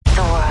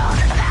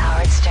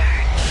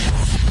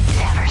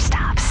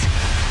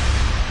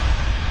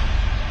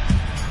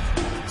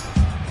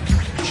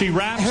She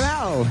raps.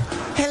 Hello.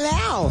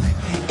 Hello.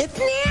 It's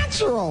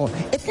natural.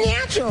 It's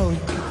natural.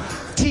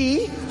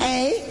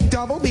 TABBO,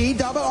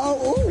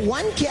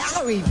 1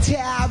 calorie,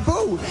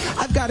 taboo.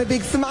 I've got a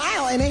big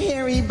smile and a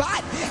hairy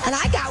butt, and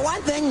I got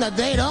one thing that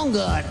they don't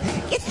got.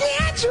 It's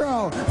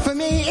natural. For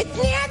me, it's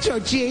natural,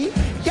 G.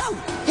 Yo,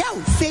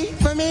 see,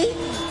 for me,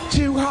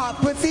 2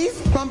 hot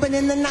pussies bumping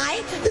in the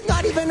night. There's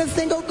not even a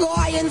single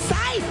guy in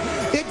sight.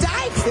 They're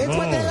dykes. It's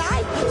what they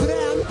like. For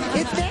them,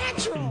 it's natural.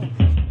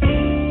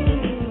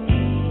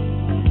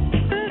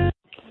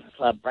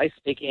 Club Bryce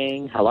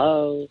speaking.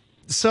 Hello.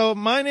 So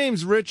my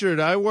name's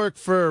Richard. I work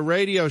for a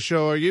radio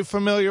show. Are you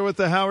familiar with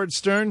the Howard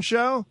Stern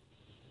Show?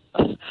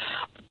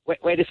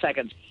 Wait a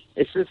second.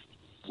 Is this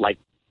like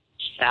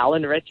Sal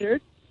and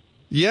Richard?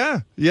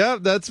 Yeah,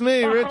 that's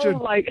me, Richard.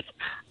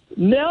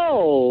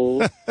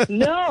 No.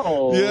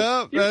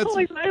 Yeah, You're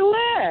pulling my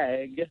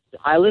leg.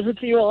 I listen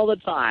to you all the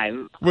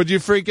time. Would you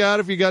freak out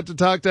if you got to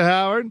talk to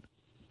Howard?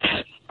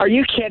 Are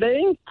you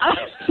kidding?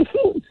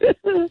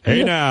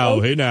 Hey now,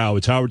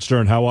 it's Howard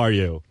Stern. How are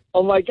you?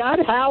 Oh my God,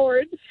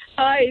 Howard.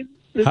 Hi,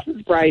 this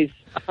is Bryce.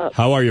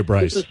 How are you,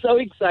 Bryce? This is so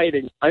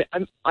exciting.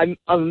 I'm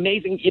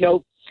amazing. You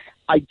know,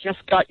 I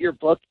just got your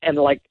book, and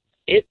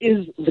it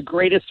is the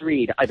greatest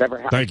read I've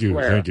ever had. Thank you.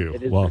 It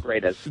is the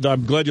greatest.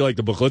 I'm glad you like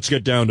the book. Let's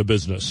get down to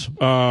business.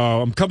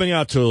 I'm coming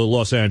out to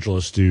Los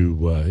Angeles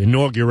to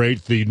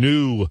inaugurate the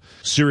new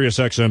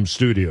SiriusXM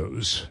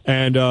studios.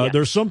 And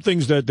there's some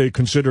things that they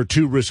consider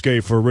too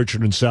risque for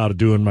Richard and Sal to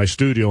do in my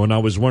studio, and I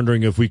was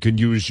wondering if we can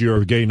use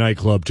your gay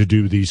nightclub to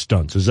do these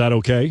stunts. Is that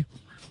okay?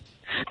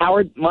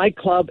 Howard, my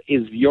club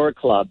is your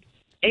club.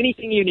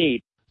 Anything you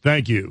need.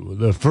 Thank you.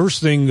 The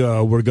first thing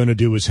we're going to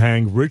do is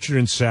hang Richard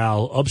and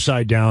Sal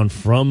upside down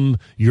from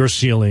your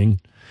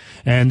ceiling,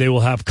 and they will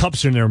have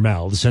cups in their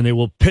mouths, and they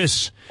will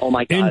piss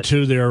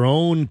into their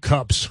own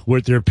cups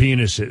with their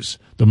penises.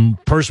 The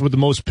person with the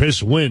most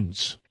piss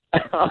wins.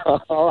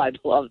 Oh, I'd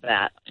love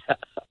that.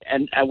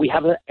 And we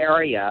have an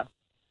area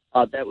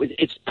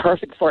it's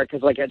perfect for it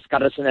because it's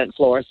got a cement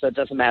floor, so it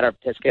doesn't matter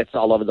if piss gets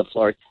all over the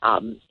floor.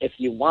 If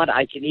you want,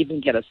 I can even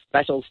get a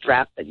special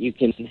strap that you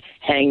can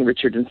hang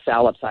Richard and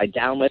Sal upside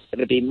down with.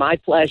 It'd be my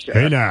pleasure.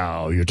 Hey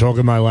now, you're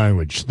talking my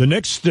language. The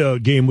next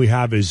game we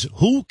have is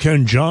Who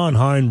Can John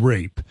Hein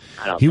Rape?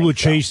 He would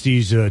chase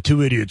these 2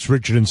 idiots,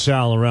 Richard and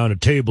Sal, around a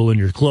table in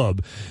your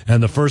club,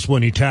 and the first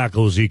one he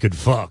tackles, he could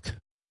fuck.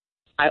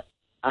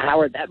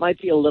 Howard, that might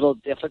be a little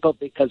difficult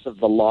because of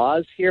the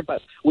laws here,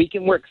 but we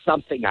can work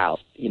something out,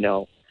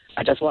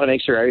 I just want to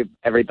make sure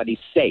everybody's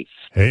safe.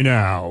 Hey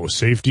now,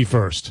 safety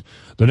first.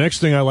 The next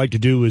thing I like to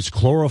do is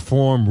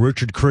chloroform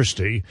Richard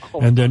Christie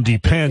and then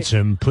depants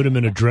him, put him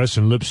in a dress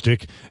and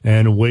lipstick,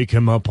 and wake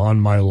him up on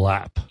my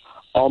lap.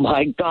 Oh,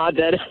 my God,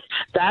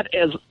 that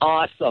is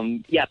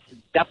awesome. Yes,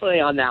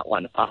 definitely on that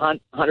one,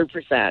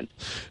 100%.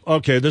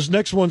 Okay, this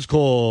next one's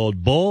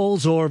called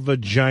Balls or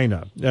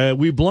Vagina.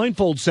 We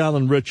blindfold Sal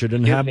and Richard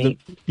and have them...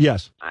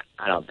 Yes.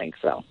 I don't think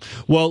so.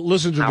 Well,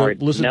 listen to Howard,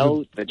 the...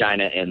 no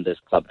vagina in this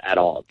club at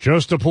all.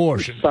 Just a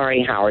portion.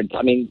 Sorry, Howard.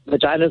 I mean,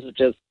 vaginas are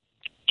just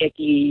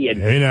icky. And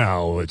hey,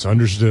 now, it's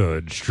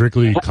understood.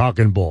 Strictly cock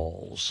and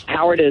balls.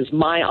 Howard, it is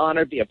my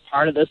honor to be a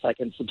part of this. I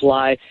can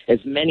supply as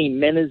many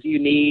men as you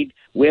need,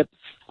 whips,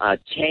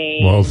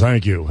 chains. Well,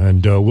 thank you,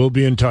 and we'll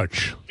be in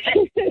touch.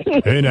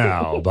 Hey,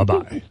 now,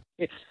 bye-bye.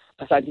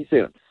 I'll talk to you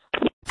soon.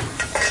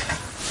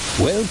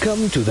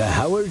 Welcome to the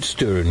Howard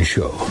Stern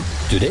Show.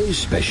 Today's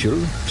special,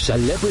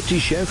 celebrity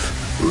chef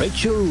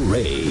Rachel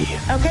Ray.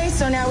 Okay,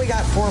 so now we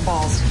got 4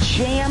 balls.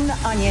 Jam the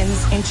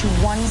onions into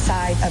one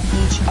side of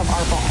each of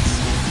our balls.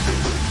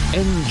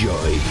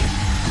 Enjoy.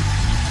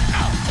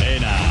 Hey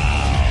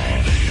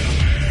now.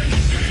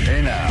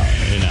 Hey now.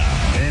 Hey now.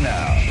 Hey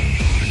now.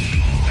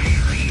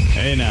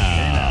 Hey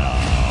now.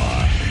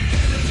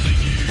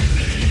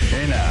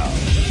 Hey now.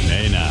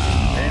 Hey now.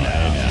 Hey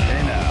now.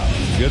 Hey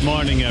now. Good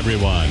morning,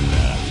 everyone.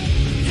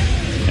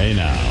 Hey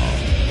now.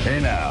 Hey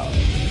now.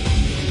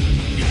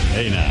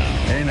 Hey now.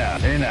 Hey now.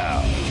 Hey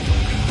now.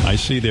 I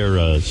see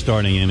they're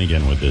starting in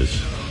again with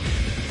this.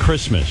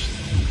 Christmas.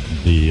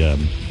 The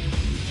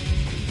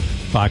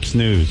Fox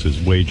News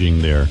is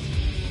waging their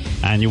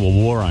annual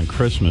war on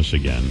Christmas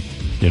again.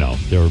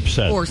 They're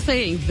upset. Or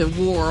saying the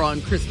war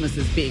on Christmas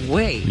is being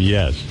waged.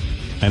 Yes.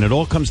 And it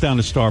all comes down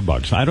to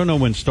Starbucks. I don't know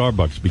when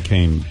Starbucks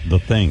became the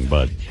thing,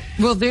 but...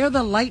 Well, they're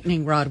the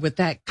lightning rod with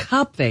that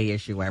cup they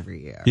issue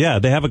every year. Yeah,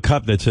 they have a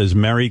cup that says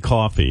Merry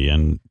Coffee,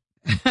 and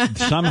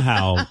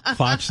somehow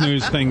Fox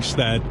News thinks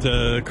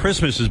that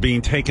Christmas is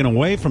being taken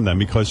away from them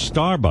because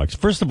Starbucks...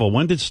 First of all,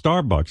 when did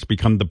Starbucks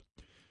become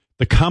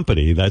the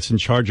company that's in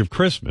charge of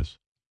Christmas?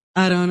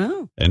 I don't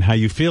know. And how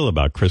you feel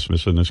about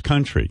Christmas in this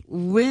country.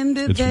 When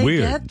did they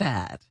get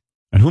that?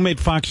 And who made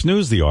Fox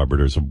News the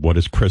arbiters of what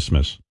is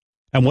Christmas?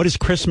 And what is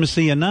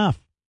Christmassy enough?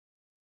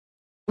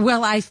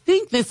 Well, I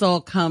think this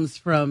all comes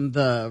from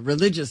the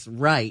religious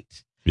right.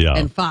 Yeah.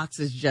 And Fox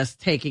is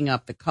just taking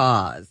up the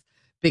cause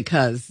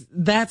because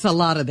that's a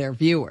lot of their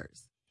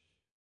viewers.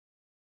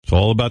 It's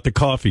all about the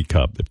coffee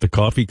cup. If the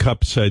coffee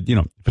cup said,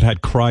 if it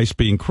had Christ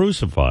being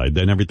crucified,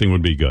 then everything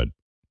would be good.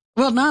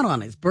 Well, not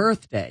on his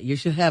birthday. You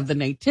should have the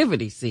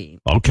nativity scene.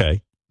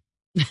 Okay.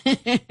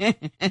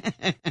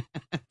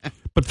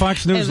 But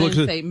Fox News and looks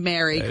then at say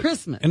Merry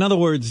Christmas. In other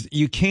words,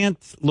 you can't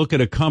look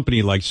at a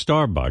company like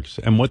Starbucks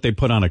and what they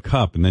put on a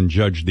cup and then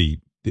judge the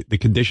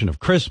condition of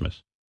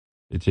Christmas.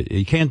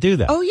 You can't do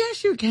that. Oh,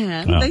 yes, you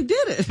can. No, they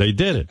did it. They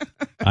did it.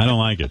 I don't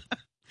like it.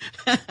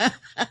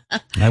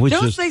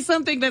 Don't say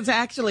something that's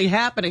actually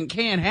happening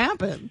can't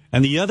happen.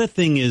 And the other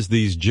thing is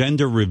these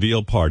gender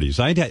reveal parties.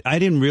 I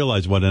didn't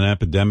realize what an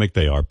epidemic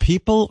they are.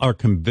 People are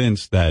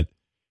convinced that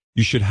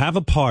you should have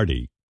a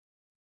party,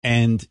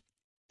 and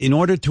in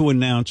order to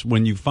announce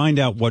when you find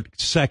out what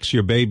sex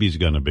your baby's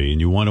going to be and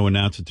you want to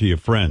announce it to your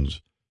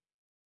friends,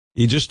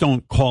 you just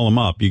don't call them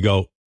up. You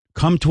go,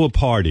 come to a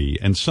party,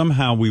 and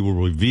somehow we will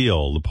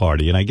reveal the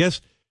party. And I guess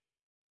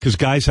because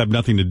guys have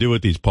nothing to do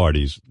with these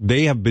parties,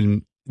 they have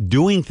been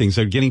doing things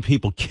that are getting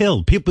people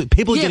killed. People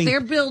yeah, getting...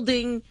 they're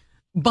building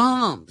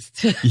bombs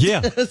to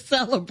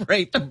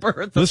celebrate the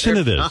birth Listen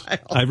of their to this.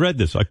 child. I read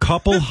this. A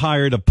couple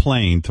hired a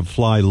plane to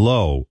fly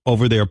low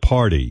over their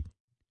party.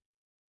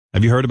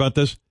 Have you heard about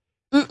this?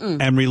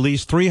 Mm-mm. And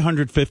released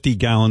 350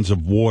 gallons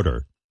of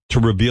water to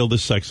reveal the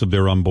sex of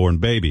their unborn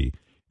baby.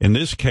 In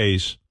this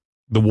case,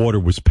 the water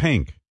was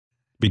pink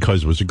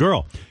because it was a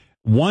girl.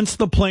 Once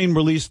the plane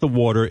released the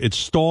water, it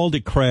stalled,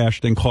 it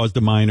crashed, and caused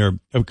minor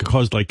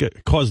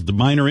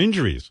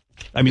injuries.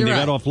 I mean, You're they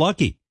right. got off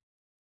lucky.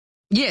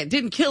 Yeah, it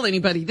didn't kill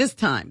anybody this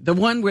time. The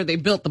one where they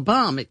built the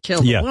bomb, it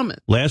killed a woman.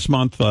 Last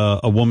month,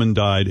 a woman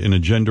died in a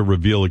gender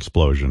reveal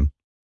explosion.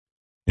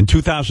 In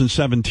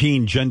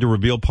 2017, gender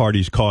reveal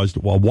parties caused a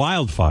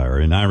wildfire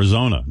in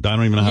Arizona. I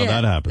don't even know how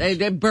that happened.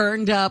 They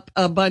burned up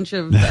a bunch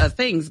of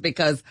things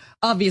because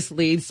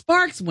obviously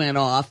sparks went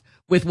off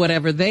with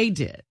whatever they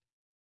did.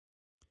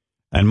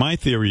 And my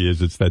theory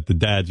is it's that the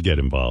dads get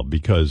involved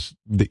because,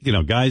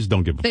 guys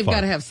don't give a fuck. They've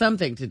got to have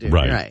something to do.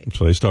 Right.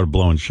 So they started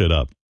blowing shit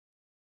up.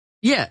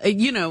 Yeah.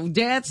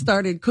 Dad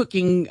started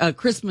cooking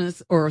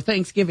Christmas or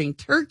Thanksgiving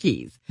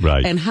turkeys.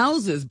 Right. And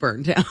houses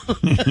burned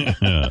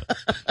down.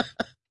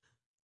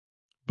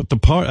 But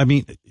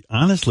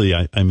honestly,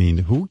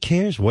 who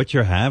cares what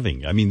you're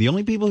having? I mean, the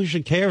only people who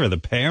should care are the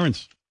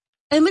parents.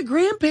 And the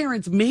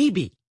grandparents,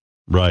 maybe.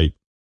 Right.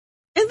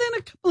 And then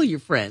a couple of your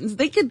friends.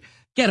 They could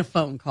get a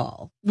phone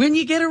call when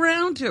you get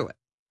around to it.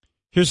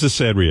 Here's the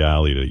sad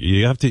reality.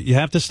 You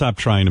have to stop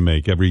trying to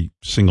make every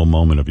single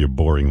moment of your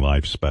boring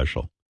life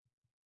special.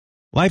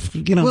 Life,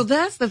 Well,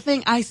 that's the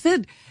thing. I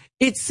said,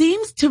 it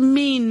seems to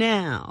me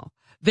now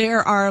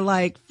there are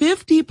like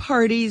 50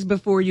 parties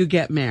before you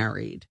get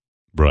married.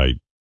 Right.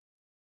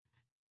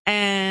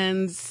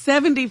 And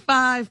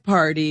 75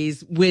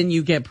 parties when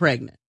you get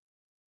pregnant.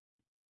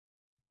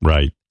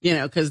 Right.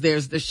 Because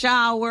there's the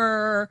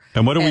shower.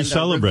 And what are we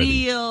celebrating?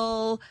 The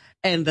reveal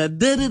and the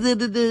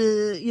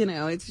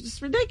da-da-da-da-da. It's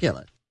just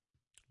ridiculous.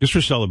 Just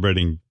for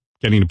celebrating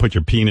getting to put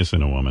your penis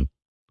in a woman.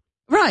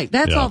 Right.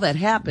 That's all that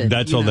happened.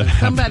 That's all that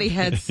happened. Somebody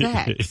had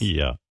sex.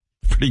 Yeah.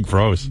 Pretty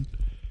gross.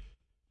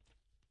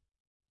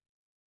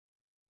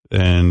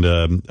 And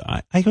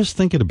I was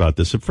thinking about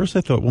this. At first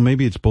I thought, well,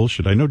 maybe it's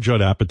bullshit. I know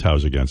Judd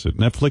Apatow's against it.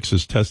 Netflix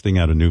is testing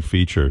out a new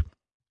feature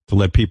to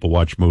let people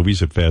watch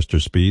movies at faster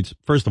speeds.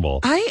 First of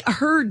all, I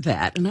heard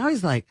that and I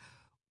was like,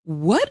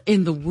 what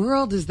in the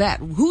world is that?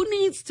 Who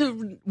needs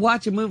to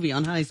watch a movie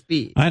on high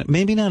speed?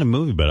 Maybe not a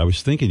movie, but I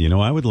was thinking,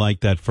 I would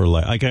like that for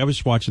like I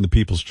was watching the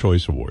People's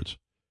Choice Awards,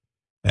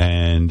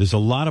 and there's a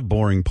lot of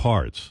boring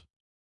parts.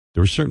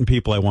 There were certain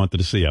people I wanted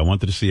to see. I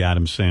wanted to see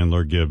Adam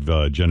Sandler give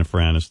Jennifer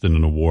Aniston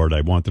an award.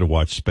 I wanted to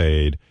watch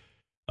Spade.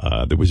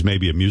 There was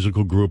maybe a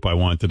musical group I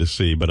wanted to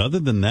see. But other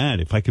than that,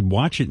 if I could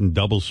watch it in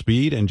double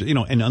speed and,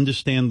 and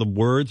understand the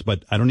words,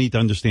 but I don't need to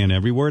understand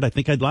every word, I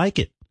think I'd like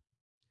it.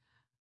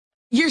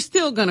 You're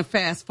still going to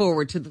fast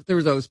forward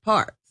through those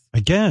parts. I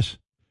guess.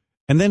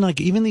 And then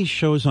like even these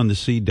shows on the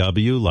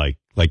CW,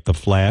 like The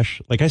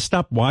Flash, like I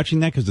stopped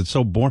watching that because it's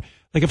so boring.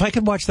 Like if I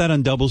could watch that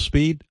on double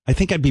speed, I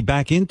think I'd be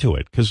back into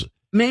it because...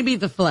 Maybe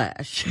The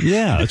Flash.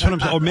 Yeah, that's what I'm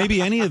saying. Or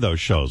maybe any of those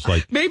shows.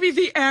 Like maybe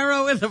The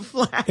Arrow and The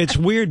Flash. It's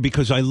weird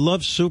because I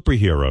love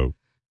superhero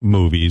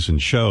movies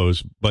and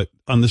shows, but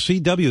on the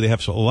CW, they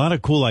have a lot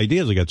of cool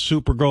ideas. They got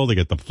Supergirl, they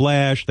got The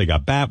Flash, they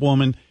got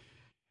Batwoman.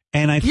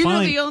 And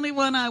the only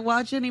one I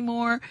watch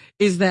anymore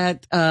is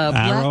that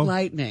Black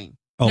Lightning.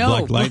 Oh,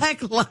 no,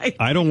 Black Lightning.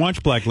 I don't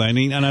watch Black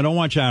Lightning, and I don't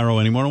watch Arrow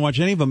anymore. I don't watch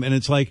any of them. And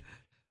it's like,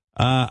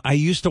 I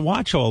used to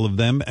watch all of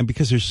them and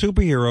because they're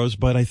superheroes,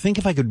 but I think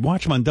if I could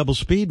watch them on double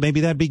speed,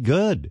 maybe that'd be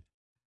good.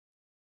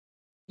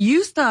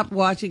 You stopped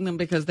watching them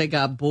because they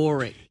got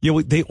boring. Yeah,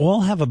 they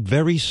all have a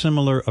very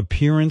similar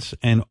appearance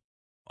and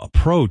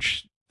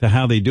approach to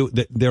how they do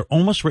it. They're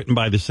almost written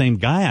by the same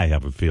guy, I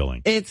have a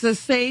feeling. It's the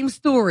same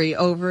story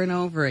over and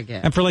over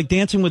again. And for like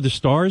Dancing with the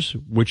Stars,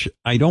 which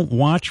I don't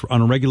watch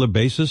on a regular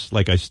basis,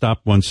 like I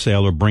stopped once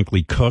Sailor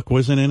Brinkley Cook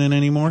wasn't in it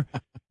anymore.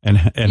 And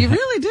you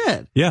really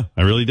did? Yeah,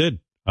 I really did.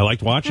 I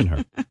liked watching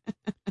her.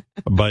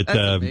 But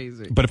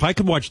but if I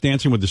could watch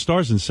Dancing with the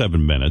Stars in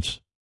 7 minutes,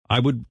 I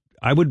would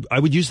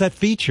use that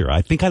feature.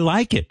 I think I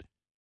like it.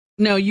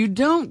 No, you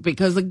don't,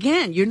 because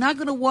again, you're not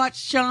going to watch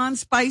Sean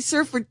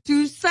Spicer for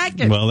 2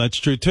 seconds. Well, that's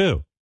true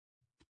too.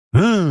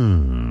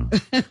 I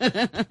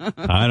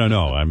don't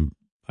know.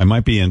 I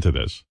might be into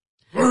this.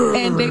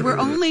 And they were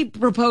only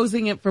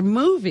proposing it for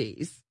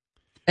movies,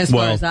 as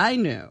far as I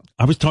knew.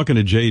 I was talking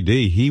to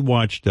JD. He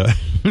watched.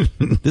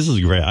 This is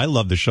great. I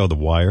love the show The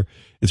Wire.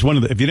 It's one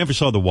of the. If you never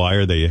saw The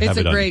Wire, they have it. It's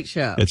a great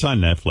show. It's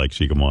on Netflix.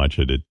 You can watch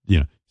it.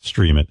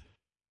 Stream it.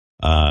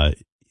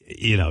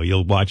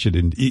 You'll watch it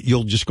and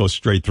you'll just go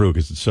straight through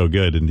because it's so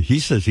good. And he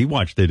says he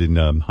watched it in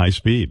high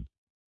speed.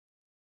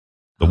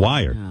 The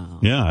Wire. No.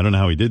 Yeah, I don't know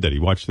how he did that. He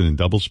watched it in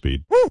double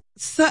speed.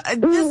 So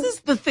this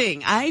is the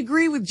thing. I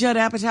agree with Judd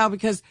Apatow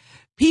because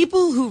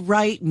people who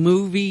write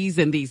movies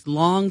and these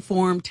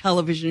long-form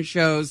television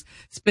shows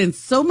spend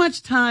so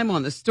much time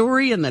on the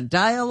story and the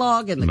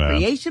dialogue and the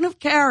creation of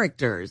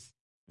characters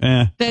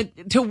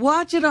that to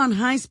watch it on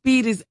high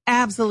speed is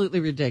absolutely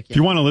ridiculous. If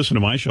you want to listen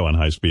to my show on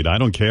high speed, I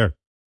don't care.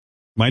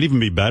 Might even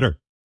be better.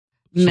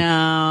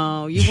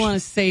 No, you want to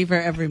savor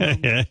every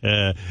moment.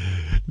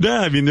 No,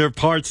 I mean, there are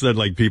parts that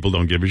like people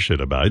don't give a shit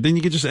about. Then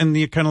you can and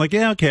you're kind of like,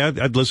 yeah, okay,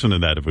 I'd listen to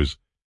that if it was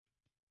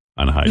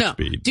on high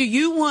speed. Do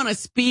you want to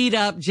speed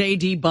up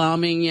JD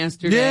bombing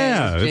yesterday?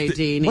 Yeah.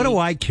 JD, what do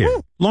I care?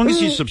 As long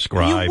as you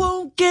subscribe. You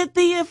won't get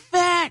the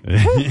effect.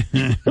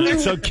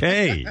 It's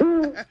okay.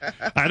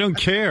 I don't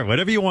care.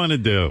 Whatever you want to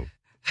do.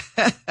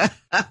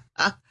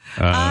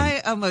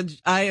 I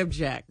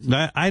object.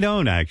 I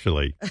don't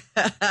actually.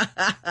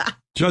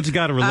 Judd's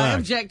got to relax. I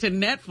object to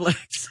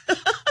Netflix.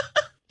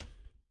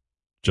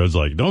 Judd's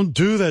like, don't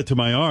do that to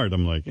my art.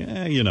 I'm like,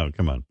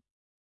 come on.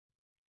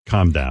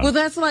 Calm down. Well,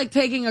 that's like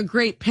taking a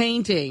great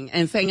painting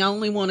and saying, I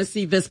only want to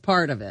see this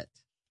part of it.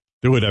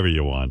 Do whatever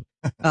you want.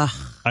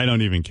 I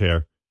don't even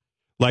care.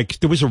 Like,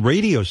 there was a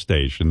radio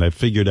station that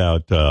figured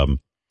out,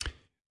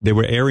 they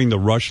were airing the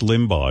Rush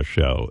Limbaugh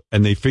show,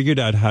 and they figured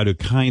out how to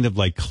kind of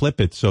like clip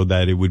it so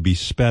that it would be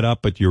sped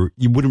up, but you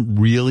wouldn't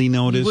really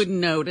notice. You wouldn't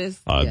notice.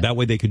 That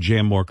way they could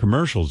jam more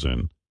commercials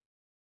in,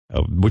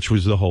 which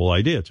was the whole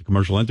idea. It's a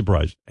commercial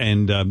enterprise.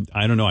 And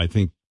I don't know, I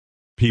think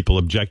people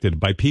objected.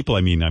 By people,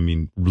 I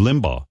mean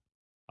Limbaugh.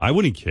 I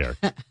wouldn't care.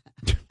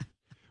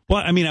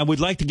 Well, I mean, I would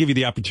like to give you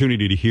the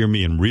opportunity to hear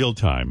me in real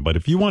time, but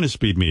if you want to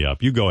speed me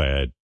up, you go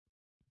ahead.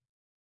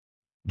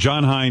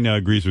 John Hine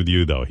agrees with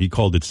you, though. He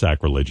called it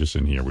sacrilegious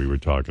in here. We were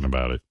talking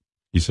about it.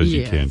 He says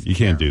you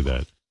can't do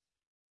that.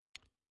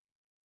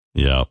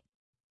 Yeah.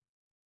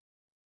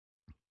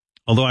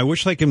 Although I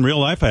wish, like in real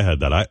life, I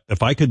had that.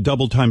 If I could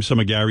double time some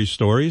of Gary's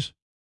stories,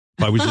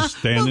 if I was just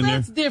standing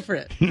that's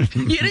different. You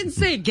didn't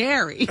say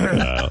Gary.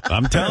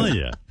 I'm telling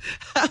you.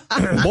 Okay.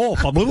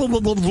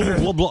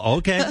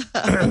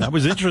 That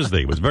was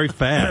interesting. It was very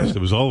fast. It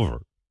was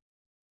over.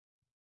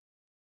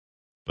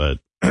 But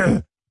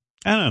I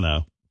don't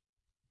know.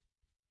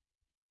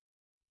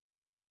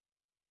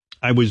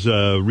 I was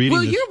reading.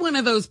 Well, you're one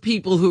of those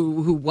people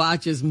who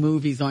watches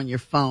movies on your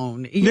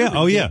phone. You're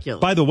ridiculous. Yeah.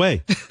 By the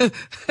way,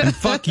 and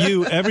fuck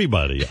you,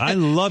 everybody. I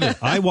love it.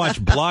 I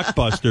watch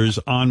blockbusters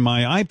on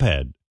my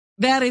iPad.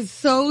 That is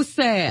so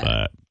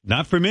sad.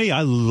 Not for me.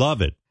 I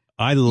love it.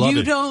 I love it.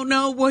 You don't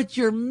know what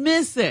you're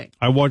missing.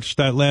 I watched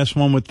that last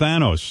one with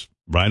Thanos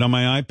right on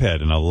my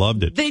iPad, and I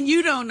loved it. Then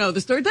you don't know the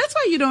story. That's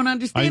why you don't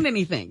understand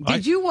anything.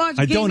 Did you watch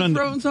Game of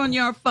Thrones on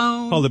your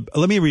phone? Hold on,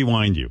 let me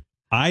rewind you.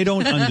 I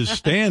don't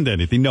understand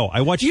anything. No,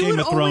 I watched Game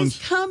of Thrones. You would always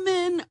come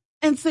in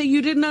and say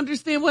you didn't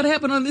understand what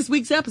happened on this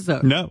week's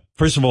episode. No.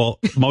 First of all,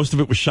 most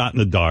of it was shot in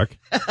the dark.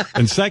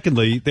 And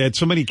secondly, they had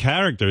so many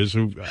characters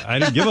who I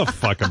didn't give a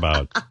fuck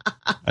about.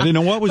 I didn't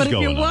know what was going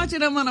on. But if you're watching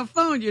them on a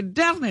phone, you're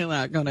definitely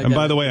not going to. And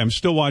by the way, I'm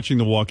still watching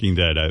The Walking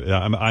Dead.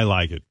 I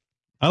like it.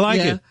 I like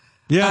it.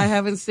 Yeah. I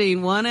haven't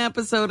seen one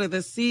episode of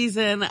the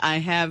season. I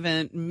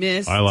haven't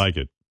missed. I like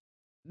it.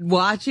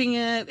 Watching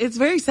it, it's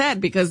very sad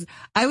because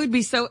I would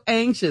be so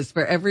anxious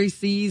for every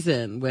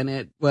season when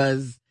it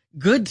was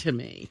good to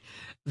me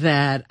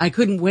that I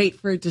couldn't wait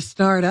for it to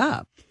start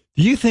up.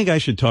 Do you think I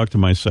should talk to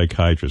my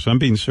psychiatrist? I'm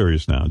being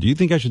serious now. Do you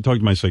think I should talk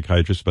to my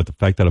psychiatrist about the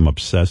fact that I'm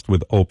obsessed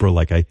with Oprah?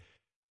 Like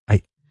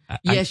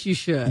Yes, you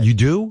should. You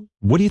do?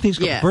 What do you think?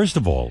 First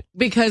of all,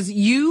 because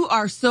you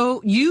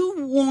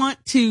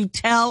want to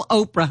tell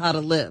Oprah how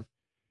to live.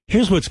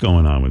 Here's what's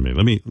going on with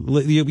me.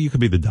 You could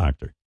be the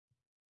doctor.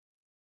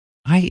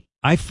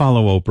 I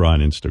follow Oprah on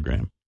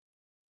Instagram.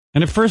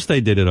 And at first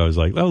I did it, I was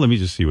like, oh, let me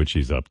just see what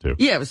she's up to.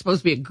 Yeah, it was supposed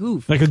to be a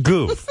goof. Like a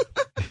goof.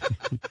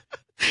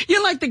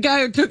 You're like the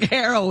guy who took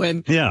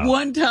heroin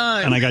one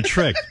time. And I got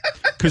tricked.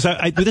 Because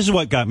this is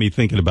what got me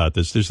thinking about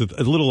this. There's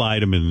a little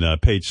item in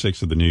page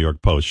 6 of the New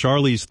York Post.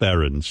 Charlize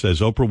Theron says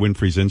Oprah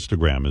Winfrey's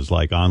Instagram is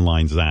like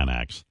online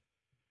Xanax.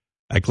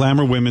 At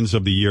Glamour Women's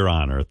of the Year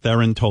honor,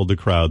 Theron told the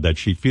crowd that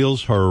she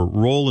feels her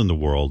role in the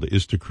world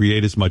is to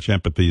create as much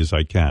empathy as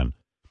I can.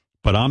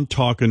 But I'm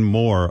talking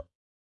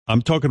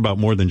about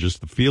more than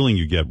just the feeling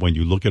you get when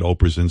you look at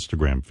Oprah's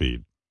Instagram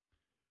feed.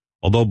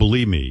 Although,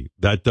 believe me,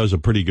 that does a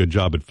pretty good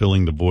job at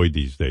filling the void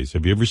these days.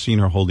 Have you ever seen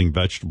her holding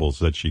vegetables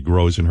that she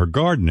grows in her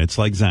garden? It's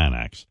like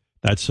Xanax.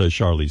 That's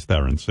Charlize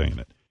Theron saying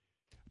it.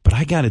 But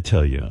I got to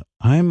tell you,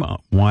 I'm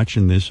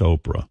watching this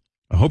Oprah.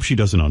 I hope she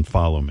doesn't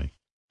unfollow me.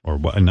 Or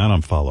not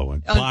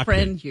unfollow.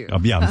 Unfriend you.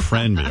 Yeah,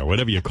 unfriend me or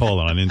whatever you call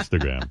it on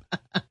Instagram.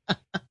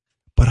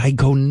 But I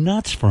go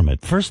nuts from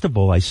it. First of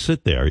all, I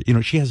sit there. You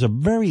know, she has a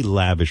very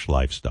lavish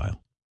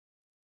lifestyle.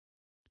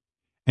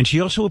 And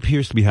she also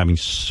appears to be having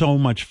so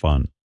much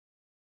fun.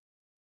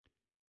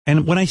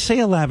 And when I say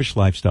a lavish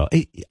lifestyle,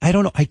 I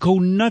don't know. I go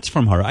nuts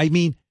from her. I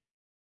mean,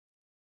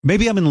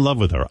 maybe I'm in love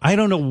with her. I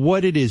don't know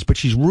what it is, but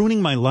she's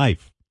ruining my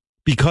life.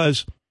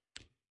 Because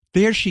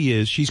there she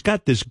is. She's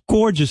got this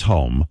gorgeous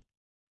home.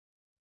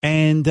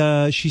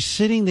 And she's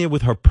sitting there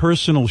with her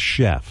personal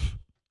chef.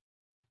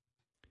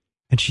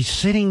 And she's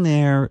sitting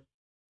there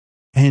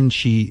and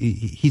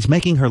he's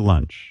making her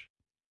lunch.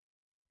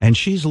 And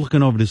she's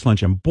looking over this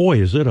lunch. And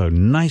boy, is it a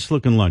nice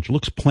looking lunch. It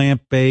looks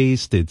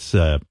plant-based. It's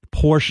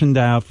portioned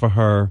out for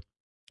her.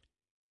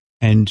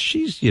 And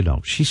she's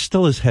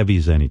still as heavy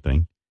as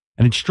anything.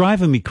 And it's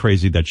driving me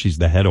crazy that she's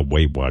the head of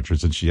Weight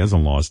Watchers and she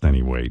hasn't lost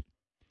any weight.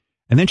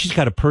 And then she's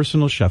got a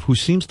personal chef who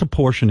seems to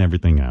portion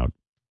everything out.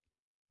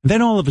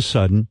 Then all of a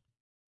sudden,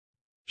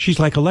 she's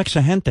like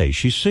Alexa Gente.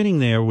 She's sitting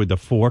there with a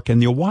fork,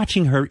 and you're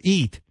watching her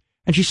eat.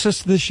 And she says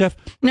to the chef,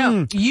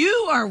 No,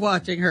 you are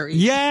watching her eat.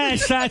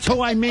 Yes, that's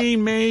who I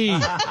mean, me.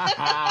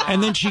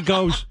 And then she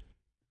goes,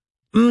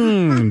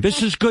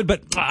 this is good,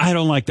 but I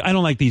don't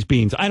like these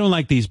beans. I don't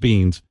like these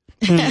beans.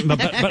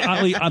 But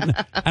I'll eat.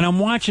 And I'm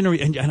watching her,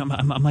 and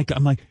I'm like,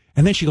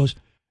 and then she goes,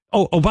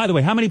 oh, by the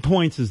way, how many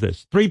points is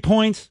this? 3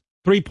 points?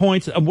 3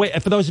 points.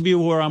 For those of you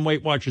who are on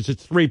Weight Watchers,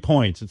 it's 3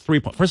 points. It's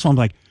 3 points. First of all, I'm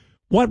like,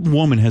 what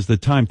woman has the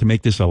time to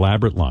make this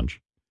elaborate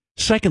lunch?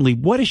 Secondly,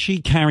 what is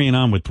she carrying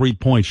on with 3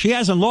 points? She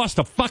hasn't lost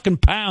a fucking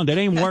pound. It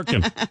ain't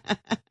working.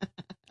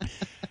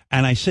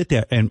 And I sit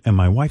there, and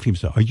my wife even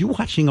said, are you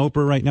watching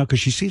Oprah right now? Because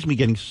she sees me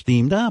getting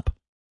steamed up.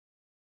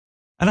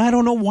 And I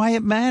don't know why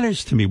it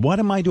matters to me. What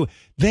am I doing?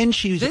 Then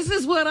This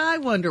is what I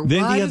wonder.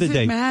 Then why the other does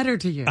day, it matter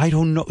to you? I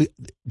don't know.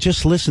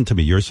 Just listen to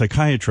me. You're a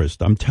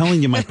psychiatrist. I'm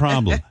telling you my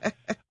problem.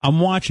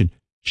 I'm watching.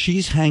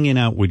 She's hanging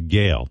out with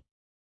Gail.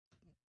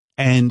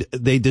 And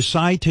they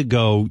decide to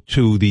go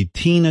to the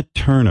Tina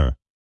Turner,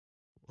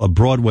 a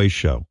Broadway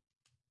show.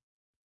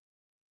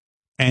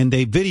 And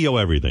they video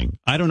everything.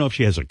 I don't know if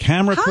she has a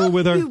camera crew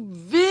with her. How do you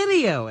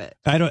video it?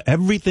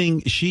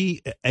 Everything.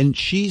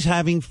 She's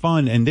having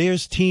fun. And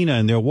there's Tina,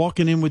 and they're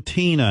walking in with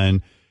Tina,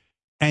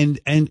 and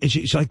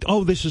she's like,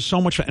 oh, this is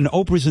so much fun. And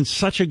Oprah's in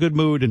such a good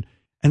mood. And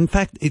in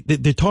fact,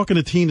 they're talking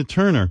to Tina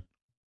Turner.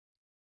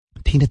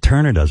 Tina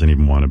Turner doesn't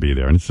even want to be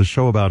there, and it's a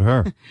show about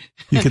her.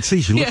 You can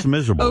see she looks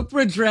miserable.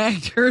 Oprah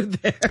dragged her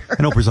there.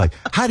 And Oprah's like,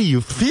 how do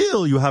you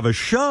feel? You have a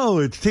show.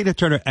 It's Tina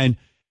Turner. And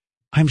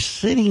I'm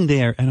sitting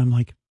there, and I'm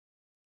like,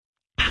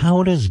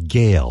 how does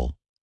Gail,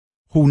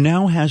 who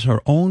now has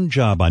her own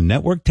job on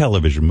network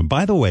television, and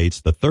by the way, it's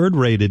the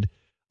third-rated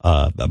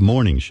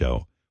morning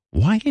show,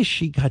 why has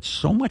she got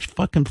so much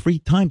fucking free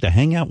time to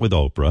hang out with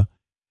Oprah?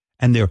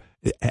 And they're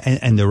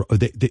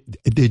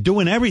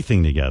doing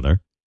everything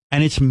together.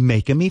 And it's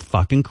making me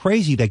fucking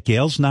crazy that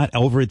Gail's not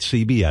over at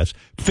CBS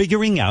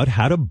figuring out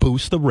how to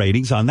boost the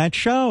ratings on that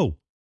show.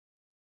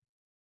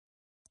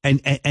 And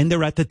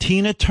they're at the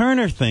Tina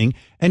Turner thing,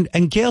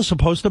 and Gail's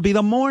supposed to be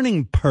the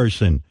morning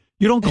person.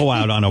 You don't go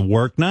out on a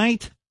work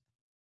night.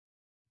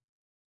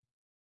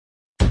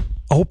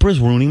 Oprah's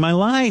ruining my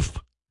life.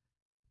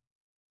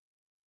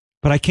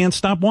 But I can't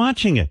stop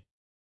watching it.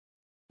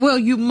 Well,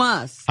 you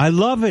must. I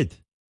love it.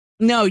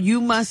 No, you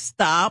must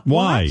stop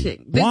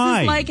watching. This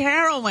Why? is like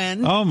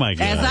heroin. Oh, my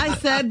God. As I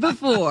said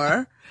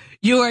before,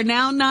 you are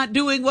now not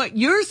doing what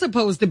you're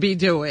supposed to be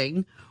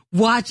doing,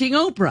 watching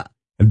Oprah.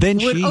 And then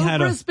Would she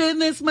Oprah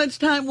spend this much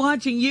time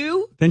watching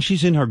you? Then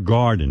she's in her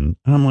garden,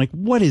 and I'm like,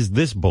 what is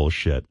this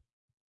bullshit?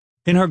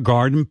 In her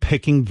garden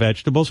picking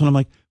vegetables, and I'm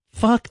like,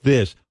 fuck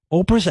this.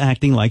 Oprah's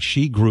acting like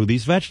she grew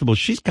these vegetables.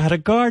 She's got a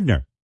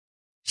gardener.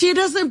 She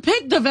doesn't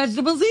pick the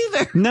vegetables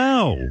either.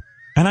 No.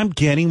 And I'm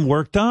getting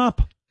worked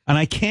up. And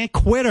I can't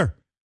quit her.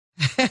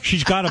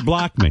 She's got to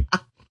block me.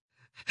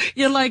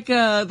 You're like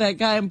that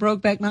guy in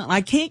Brokeback Mountain.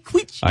 I can't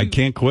quit you. I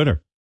can't quit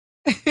her.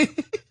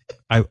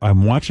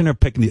 I'm watching her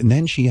picking, and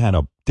then she had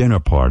a dinner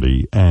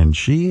party, and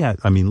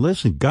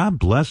listen, God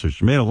bless her.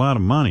 She made a lot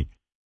of money.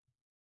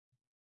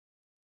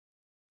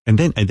 And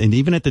then, and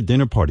even at the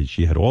dinner party,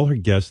 she had all her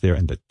guests there,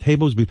 and the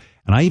tables, and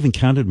I even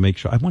counted to make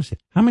sure. I want to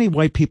say, how many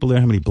white people are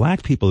there? How many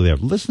black people are there?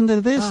 Listen to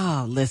this.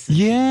 Oh, listen.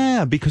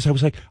 Yeah, because I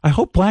was like, I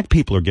hope black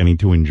people are getting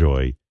to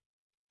enjoy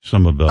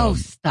some of the. Oh,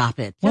 stop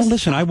it. Well,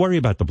 listen, I worry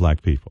about the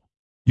black people.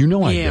 You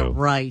know I do. Yeah,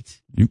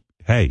 right.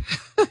 Hey.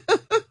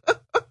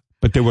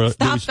 But there was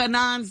the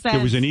nonsense.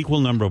 There was an equal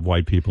number of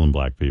white people and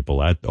black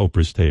people at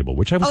Oprah's table,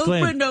 which I was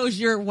glad. Oprah knows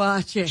you're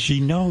watching. She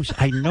knows.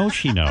 I know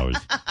she knows.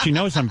 She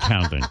knows I'm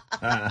counting.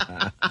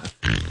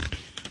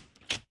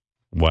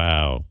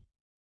 Wow.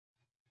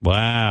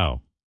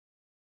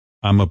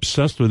 I'm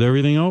obsessed with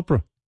everything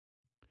Oprah.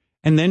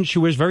 And then she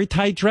wears very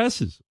tight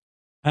dresses.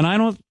 And I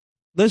don't,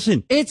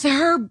 listen. It's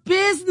her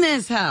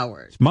business,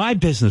 Howard. It's my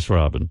business,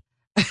 Robin.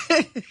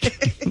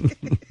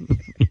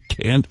 You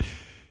can't.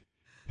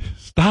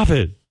 Stop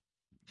it.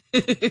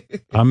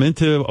 I'm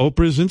into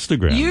Oprah's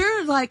Instagram.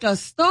 You're like a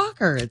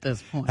stalker at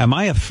this point. Am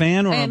I a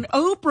fan or? And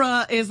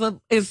Oprah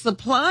is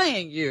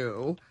supplying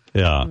you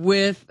Yeah.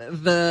 with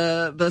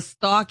the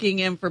stalking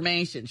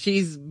information.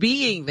 She's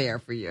being there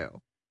for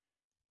you.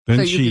 Then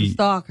so you can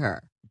stalk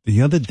her.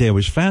 The other day I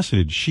was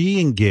fascinated.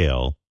 She and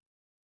Gail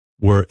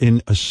were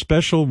in a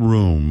special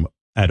room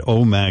at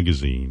O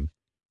Magazine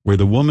where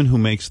the woman who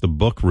makes the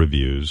book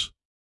reviews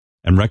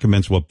and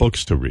recommends what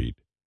books to read.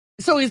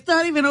 So it's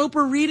not even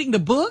Oprah reading the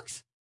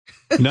books?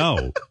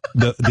 No.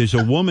 There's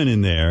a woman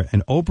in there,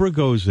 and Oprah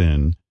goes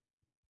in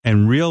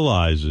and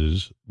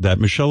realizes that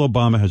Michelle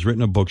Obama has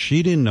written a book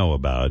she didn't know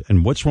about,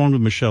 and what's wrong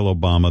with Michelle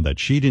Obama that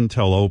she didn't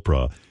tell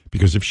Oprah,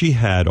 because if she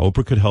had,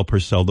 Oprah could help her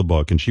sell the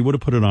book, and she would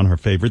have put it on her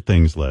favorite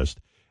things list,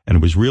 and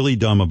it was really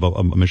dumb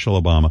about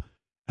Michelle Obama.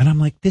 And I'm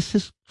like, this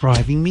is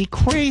driving me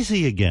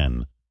crazy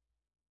again.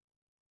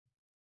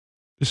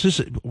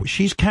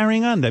 She's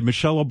carrying on that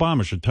Michelle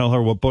Obama should tell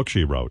her what book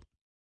she wrote.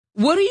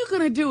 What are you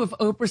going to do if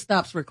Oprah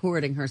stops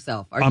recording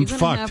herself? Are you going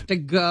to have to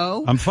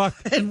go? I'm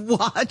fucked. And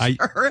watch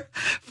her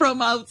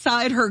from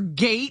outside her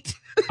gate?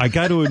 I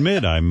got to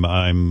admit, I'm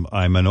an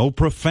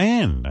Oprah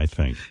fan, I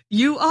think.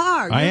 You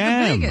are.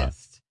 You're the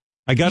biggest.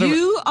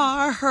 You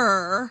are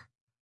her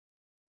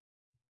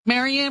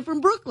Marianne from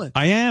Brooklyn.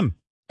 I am.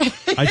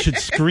 I should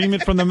scream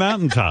it from the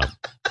mountaintop.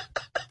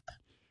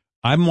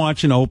 I'm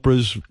watching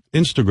Oprah's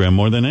Instagram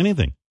more than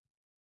anything.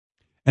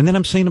 And then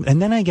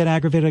and then I get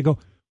aggravated. I go,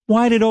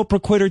 why did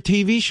Oprah quit her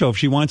TV show if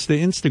she wants to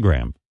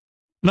Instagram?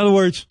 In other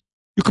words,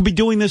 you could be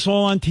doing this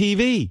all on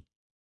TV.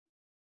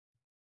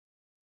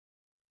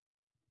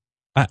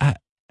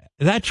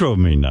 That drove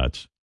me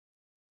nuts.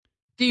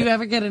 Do you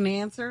ever get an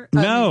answer?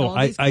 No,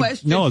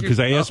 no, because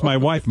I asked my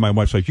wife, and my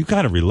wife's like, you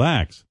got to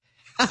relax.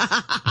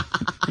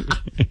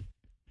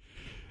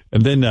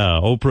 And then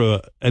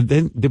Oprah, and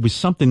then there was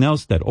something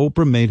else that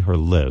Oprah made her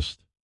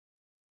list.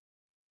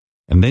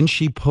 And then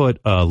she put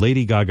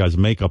Lady Gaga's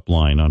makeup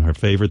line on her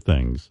favorite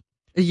things.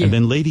 Yeah. And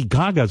then Lady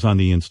Gaga's on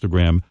the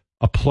Instagram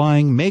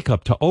applying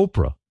makeup to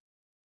Oprah.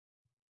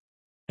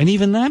 And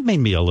even that made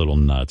me a little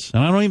nuts.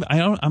 And I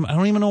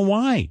don't even know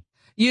why.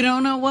 You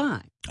don't know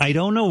why? I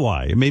don't know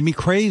why. It made me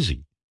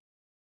crazy.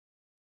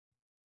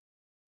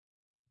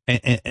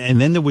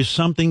 And then there was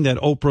something that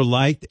Oprah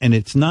liked, and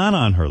it's not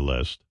on her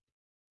list.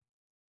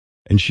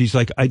 And she's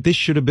like, this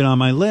should have been on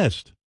my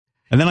list.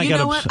 And then you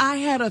know what? I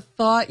had a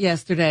thought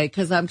yesterday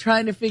because I'm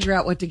trying to figure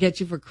out what to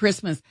get you for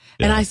Christmas.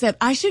 Yeah. And I said,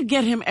 I should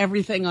get him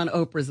everything on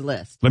Oprah's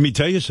list. Let me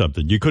tell you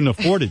something. You couldn't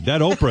afford it.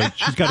 That Oprah,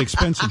 she's got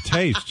expensive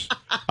tastes.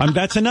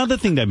 That's another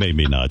thing that made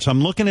me nuts.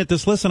 I'm looking at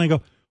this list and I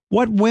go,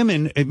 what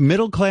women,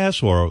 middle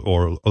class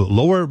or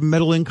lower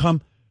middle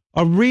income,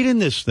 are reading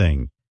this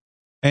thing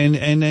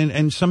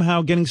and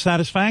somehow getting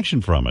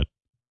satisfaction from it?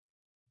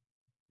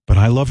 But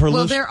I love her list.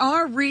 Well, there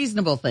are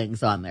reasonable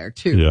things on there,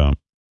 too. Yeah.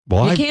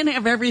 Well, you can't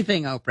have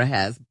everything Oprah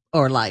has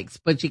or likes,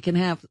 but you can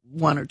have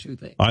one or two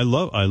things. I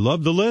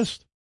love the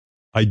list.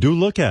 I do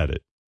look at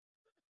it.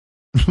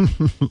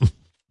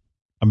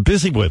 I'm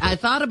busy with it. I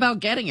thought about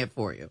getting it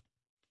for you.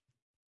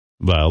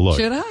 Well, look.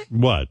 Should I?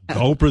 What?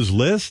 Oprah's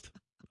list?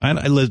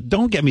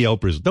 Don't get me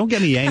Oprah's. Don't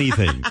get me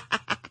anything.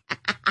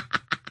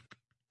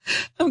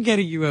 I'm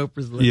getting you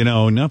Oprah's list. You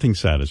know, nothing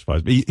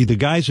satisfies me. The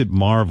guys at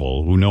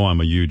Marvel, who know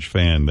I'm a huge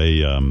fan,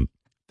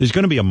 there's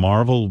going to be a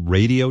Marvel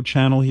radio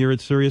channel here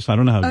at Sirius. I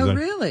don't know how. Oh,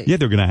 really? Yeah,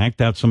 they're going to act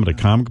out some of the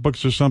comic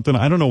books or something.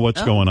 I don't know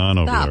what's going on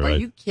over there. Are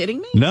you kidding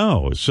me?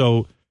 No.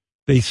 So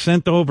they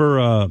sent over.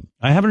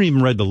 I haven't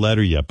even read the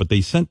letter yet, but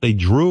they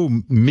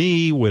drew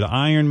me with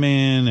Iron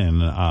Man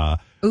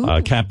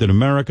and Captain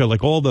America,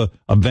 like all the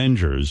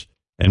Avengers,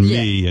 and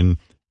me, and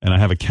I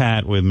have a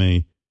cat with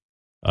me,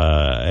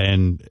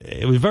 and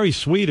it was very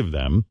sweet of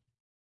them.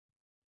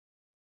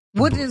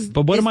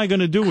 But what am I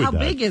going to do with that? How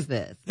big is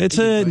this? It's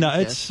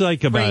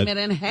like about frame it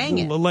and hang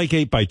it, like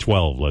 8 by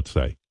 12, let's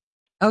say.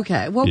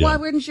 Okay. Well, why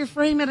wouldn't you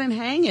frame it and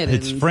hang it?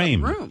 It's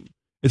framed. Some room?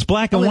 It's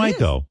black and white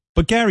though.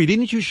 But Gary,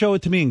 didn't you show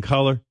it to me in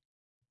color?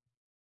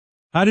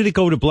 How did it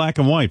go to black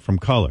and white from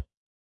color?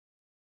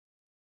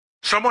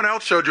 Someone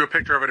else showed you a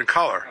picture of it in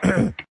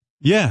color.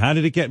 Yeah. How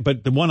did it get?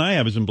 But the one I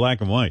have is in black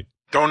and white.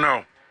 Don't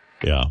know.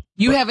 Yeah.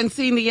 You haven't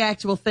seen the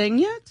actual thing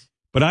yet?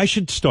 But I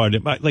should start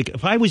it. Like,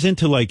 if I was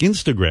into like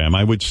Instagram,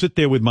 I would sit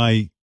there with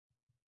my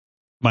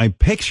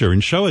picture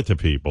and show it to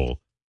people.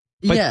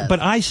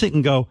 But I sit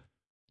and go,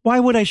 why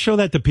would I show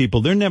that to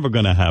people? They're never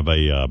going to have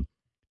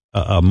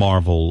a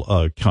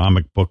Marvel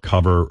comic book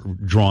cover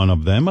drawn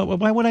of them.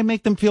 Why would I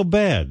make them feel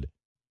bad?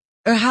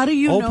 Or how do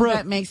you know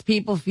that makes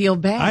people feel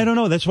bad? I don't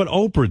know. That's what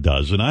Oprah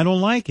does, and I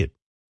don't like it.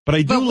 But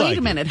I do like it. But wait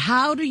a minute.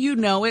 How do you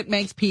know it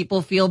makes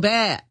people feel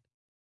bad?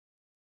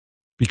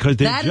 Because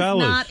they're jealous.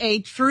 That is not a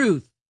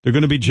truth. They're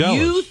going to be jealous.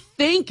 You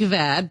think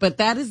that, but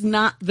that is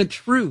not the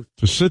truth.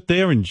 To sit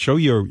there and show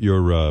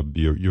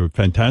your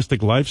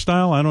fantastic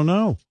lifestyle, I don't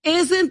know.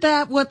 Isn't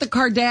that what the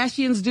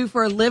Kardashians do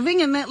for a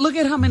living? And look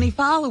at how many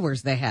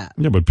followers they have.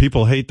 Yeah, but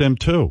people hate them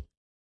too.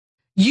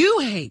 You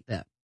hate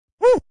them.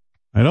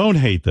 I don't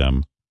hate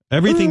them.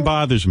 Everything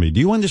bothers me.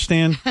 Do you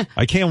understand?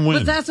 I can't win.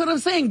 But that's what I'm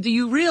saying. Do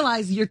you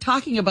realize you're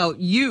talking about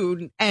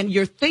you and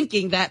you're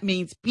thinking that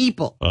means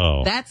people?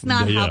 Oh, that's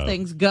not how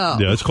things go.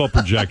 Yeah, it's called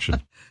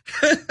projection.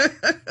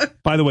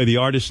 By the way, the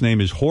artist's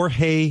name is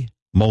Jorge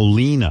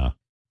Molina.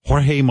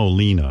 Jorge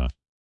Molina.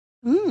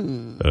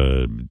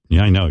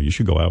 Yeah, I know. You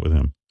should go out with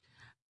him.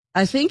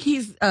 I think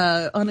he's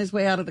on his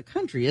way out of the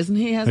country, isn't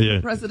he? Has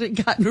the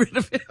president gotten rid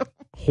of him?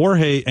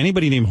 Jorge,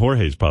 anybody named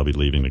Jorge is probably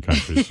leaving the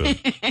country soon.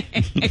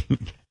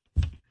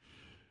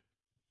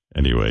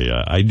 Anyway,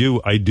 I do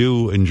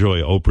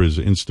enjoy Oprah's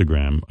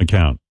Instagram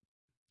account.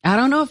 I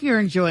don't know if you're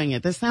enjoying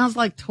it. This sounds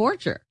like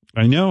torture.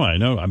 I know,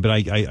 but I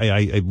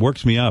it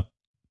works me up.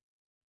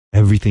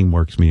 Everything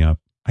works me up.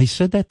 I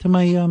said that to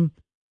my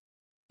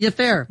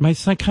my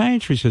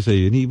psychiatrist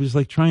yesterday, and he was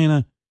like trying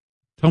to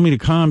tell me to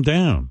calm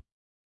down.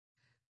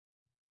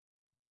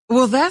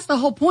 Well, that's the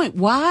whole point.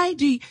 Why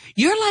do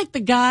you're like the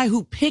guy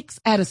who picks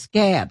at a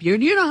scab. You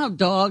know how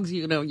dogs,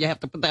 you have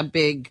to put that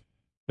big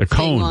cone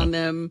thing on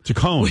them. It's a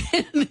cone.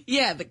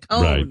 Yeah, the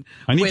cone. Right.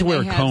 I need to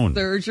wear a cone.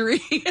 Surgery.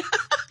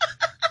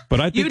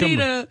 But I think you need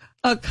a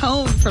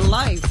cone for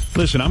life.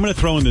 Listen, I'm going to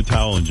throw in the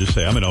towel and just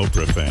say I'm an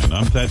Oprah fan.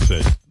 That's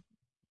it.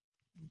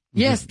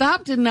 Yeah,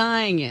 stop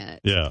denying it.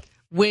 Yeah.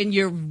 When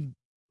you're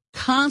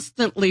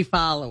constantly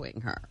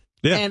following her.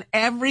 Yeah. And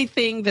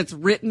everything that's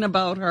written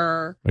about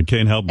her. I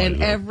can't help myself.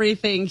 And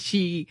everything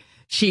she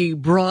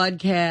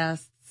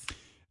broadcasts.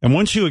 And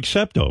once you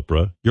accept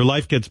Oprah, your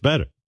life gets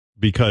better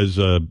because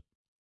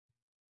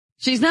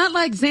she's not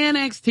like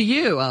Xanax to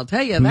you, I'll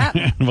tell you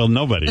that. Well,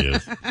 nobody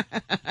is.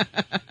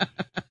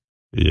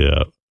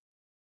 Yeah.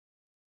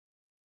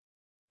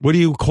 What do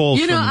you call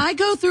I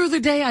go through the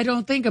day, I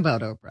don't think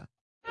about Oprah.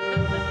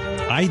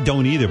 I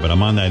don't either, but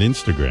I'm on that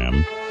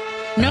Instagram.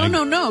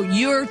 No.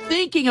 You're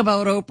thinking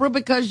about Oprah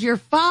because you're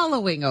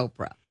following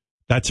Oprah.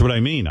 That's what I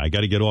mean. I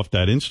got to get off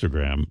that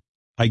Instagram.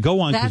 I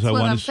go on because I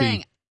want to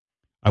see.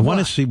 I want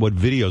to see what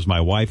videos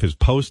my wife is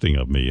posting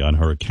of me on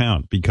her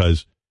account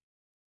because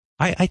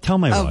I tell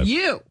my wife. Of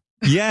you?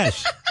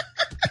 Yes.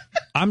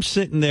 I'm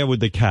sitting there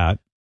with the cat.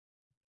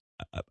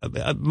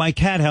 My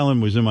cat Helen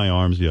was in my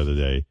arms the other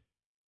day,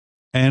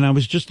 and I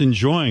was just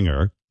enjoying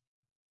her.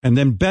 And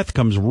then Beth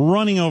comes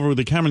running over with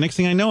the camera. Next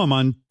thing I know, I'm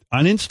on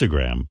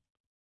Instagram.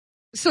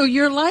 So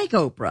you're like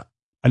Oprah.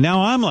 And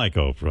now I'm like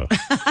Oprah.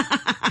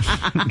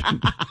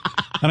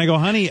 And I go,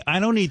 honey, I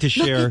don't need to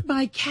share. Look at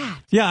my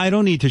cat. Yeah, I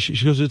don't need to.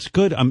 She goes, it's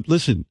good.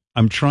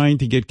 I'm trying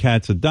to get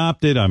cats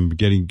adopted. I'm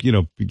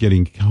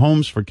getting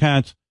homes for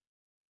cats.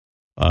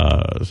 So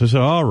I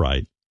said, all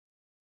right.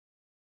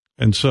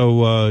 And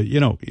so,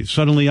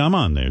 suddenly I'm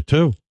on there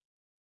too.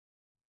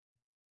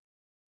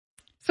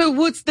 So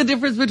what's the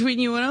difference between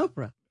you and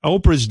Oprah?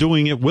 Oprah's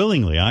doing it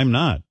willingly. I'm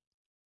not.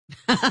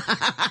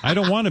 I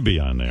don't want to be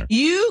on there.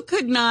 You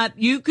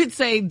could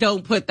say,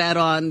 don't put that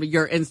on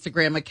your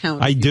Instagram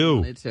account. I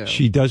do.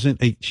 She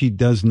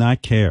does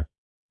not care.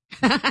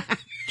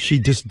 She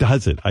just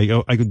does it. I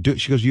go,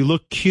 she goes, you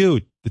look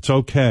cute. It's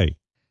okay.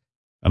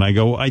 And I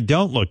go, I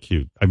don't look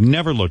cute. I've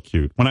never looked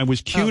cute. When I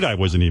was cute, I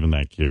wasn't even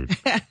that cute.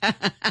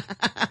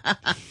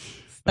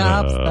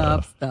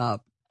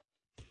 Stop.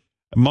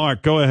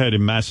 Mark, go ahead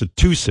in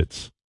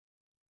Massachusetts.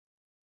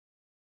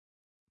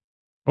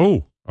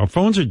 Oh, our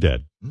phones are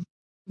dead.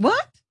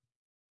 What?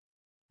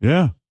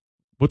 Yeah.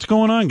 What's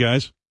going on,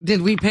 guys?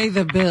 Did we pay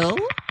the bill?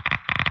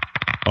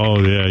 Oh,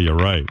 yeah, you're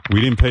right. We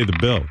didn't pay the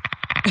bill.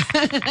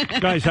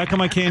 Guys, how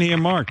come I can't hear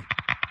Mark?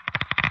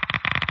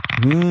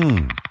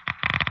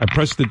 I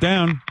pressed it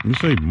down. Let me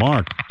see,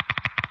 Mark.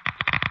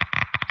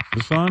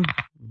 Is this on?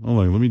 Hold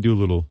on, let me do a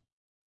little.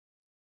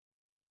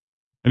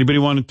 Anybody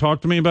want to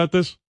talk to me about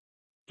this?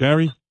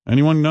 Gary?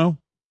 Anyone know?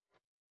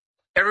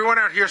 Everyone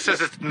out here says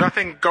it's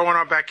nothing going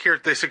on back here.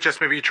 They suggest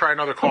maybe you try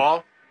another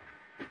call.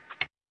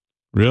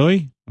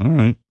 Really? All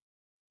right.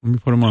 Let me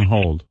put him on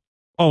hold.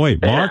 Oh,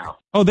 wait, Mark?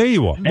 Oh, there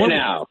you are.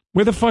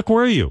 Where the fuck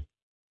were you?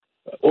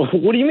 What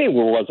do you mean,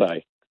 where was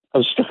I? I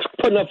was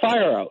putting a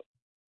fire out.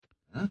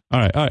 Huh? All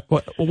right.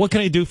 What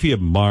can I do for you,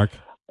 Mark?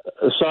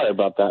 Sorry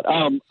about that.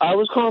 I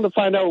was calling to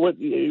find out when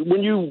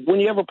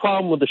you have a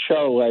problem with the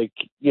show, like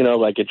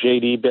a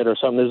JD bit or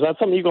something. Is that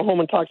something you go home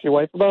and talk to your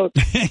wife about?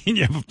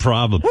 You have a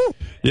problem?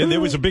 Yeah,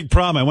 there was a big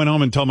problem. I went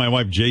home and told my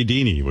wife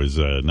JDini was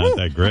not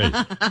that great.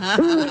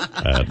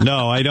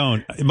 No, I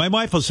don't. My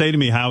wife will say to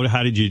me, "How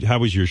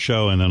was your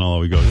show?" And then I'll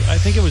always go, "I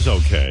think it was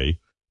okay."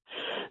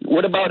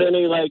 What about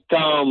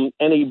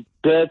any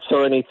bits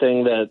or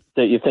anything that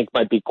you think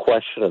might be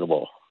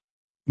questionable?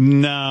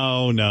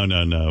 No.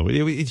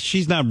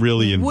 She's not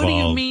really involved. What do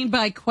you mean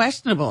by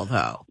questionable,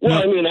 though?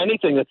 Well, I mean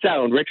anything that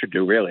Sal and Richard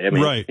do, really. I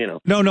mean, right?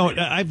 No.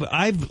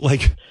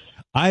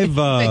 I've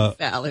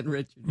Sal and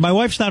Richard. My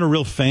wife's not a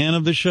real fan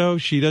of the show.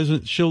 She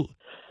doesn't.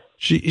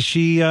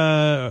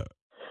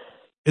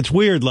 It's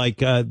weird.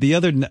 Like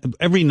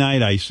every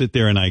night I sit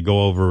there and I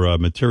go over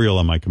material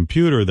on my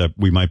computer that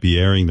we might be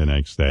airing the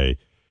next day.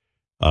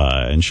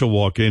 And she'll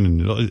walk in and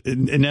it'll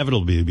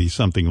inevitably be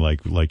something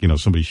like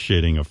somebody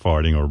shitting or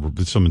farting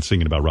or someone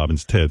singing about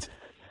Robin's tits.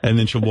 And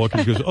then she'll walk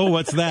in, she goes, oh,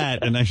 what's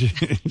that? And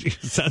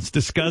sounds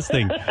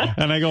disgusting.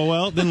 And I go,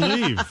 well, then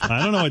leave.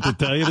 I don't know what to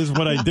tell you. This is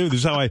what I do.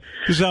 This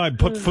is how I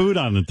put food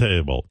on the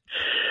table.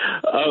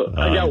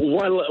 I got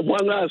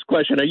one last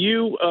question. Are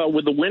you,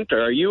 with the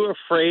winter, are you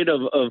afraid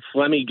of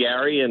Phlegmy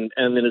Gary and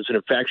then it's an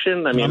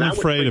infection? I mean, I'm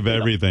afraid of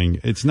everything.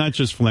 It's not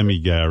just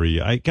Phlegmy Gary.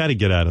 I got to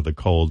get out of the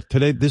cold.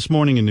 This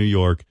morning in New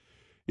York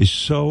is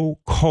so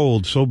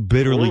cold, so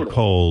bitterly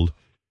cold.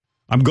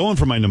 I'm going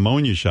for my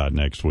pneumonia shot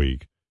next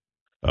week.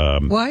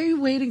 Why are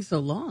you waiting so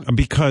long?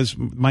 Because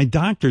my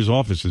doctor's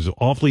office is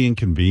awfully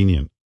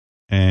inconvenient,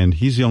 and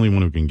he's the only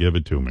one who can give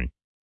it to me.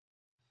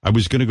 I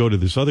was going to go to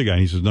this other guy,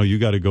 and he says, no, you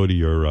got to go to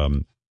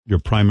your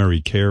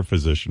primary care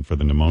physician for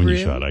the pneumonia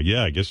shot.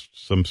 I guess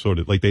some sort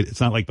of, it's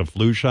not like the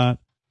flu shot.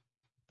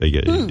 They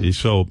get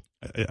So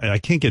I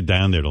can't get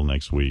down there till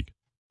next week.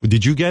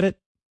 Did you get it?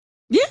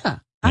 Yeah,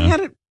 I had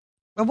it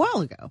a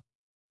while ago.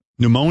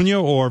 Pneumonia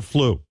or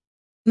flu?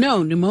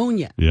 No,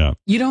 pneumonia. Yeah.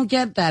 You don't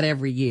get that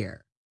every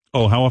year.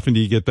 Oh, how often do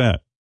you get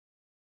that?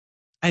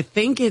 I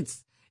think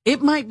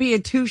it might be a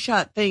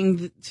 2-shot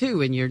thing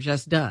too, and you're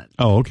just done.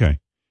 Oh, okay.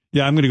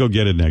 Yeah, I'm going to go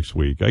get it next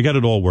week. I got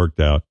it all worked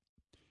out.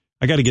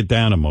 I got to get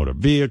down to motor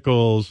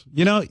vehicles.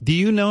 Do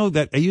you know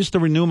that I used to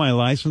renew my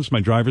license,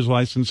 my driver's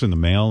license in the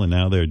mail, and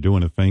now they're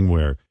doing a thing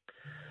where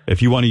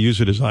if you want to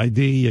use it as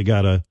ID, you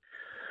got to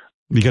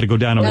go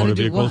down to motor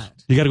vehicles. What?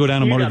 You got to go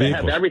down to motor vehicles. You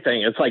got to have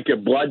everything. It's like your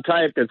blood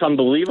type. It's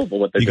unbelievable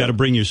what they do. You got to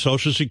bring your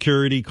social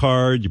security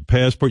card, your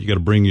passport. You got to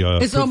bring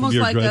your. It's almost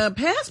like a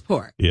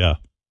passport. Yeah.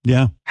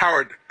 Yeah.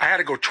 Howard, I had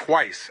to go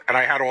twice, and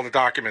I had all the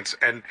documents,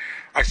 and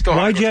I still.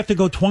 Why'd you have to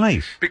go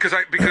twice? Because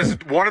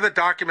one of the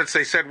documents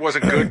they said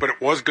wasn't good, but it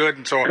was good,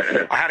 and so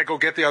I had to go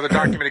get the other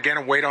document again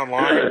and wait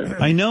online.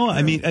 I know.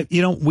 I mean,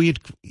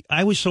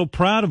 I was so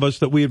proud of us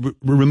that we had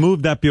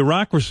removed that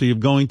bureaucracy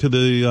of going to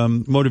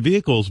the motor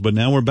vehicles, but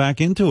now we're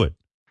back into it.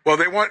 Well,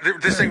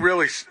 this thing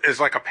really is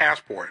like a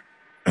passport.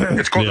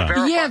 It's called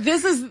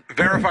this is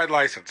verified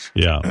license.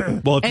 Yeah.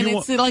 Well,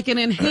 it's like an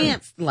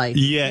enhanced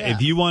license. Yeah,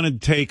 if you want to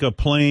take a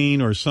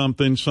plane or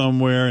something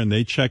somewhere and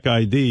they check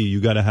ID, you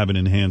got to have an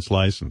enhanced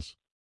license.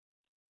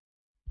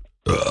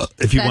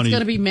 That's going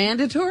to be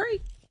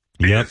mandatory?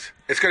 Yep.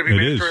 It's going to be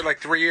mandatory like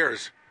 3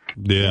 years.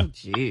 Yeah.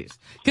 Jeez.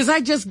 Because I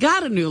just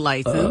got a new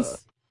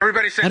license.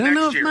 Everybody said I don't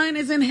know if mine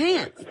is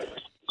enhanced.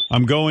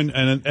 I'm going,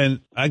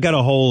 and I got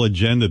a whole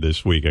agenda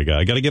this week. I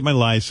got to get my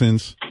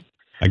license.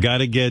 I got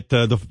to get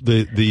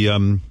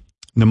the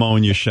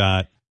pneumonia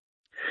shot.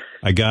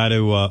 I got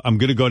to. I'm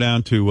going to go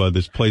down to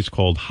this place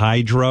called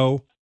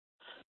Hydro.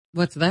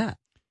 What's that?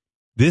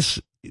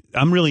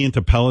 I'm really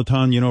into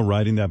Peloton.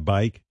 Riding that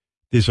bike.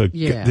 There's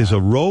a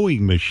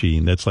rowing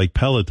machine that's like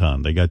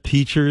Peloton. They got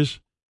teachers.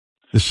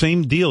 The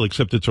same deal,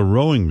 except it's a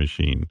rowing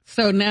machine.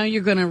 So now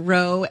you're going to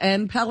row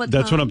and Peloton.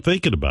 That's what I'm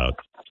thinking about.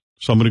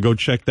 So I'm going to go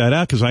check that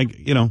out because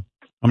I'm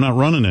not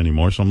running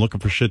anymore, so I'm looking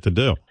for shit to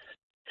do.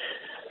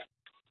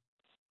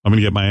 I'm going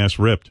to get my ass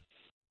ripped.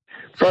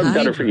 Probably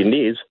better for your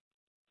knees.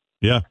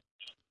 Yeah.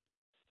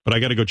 But I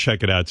got to go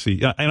check it out.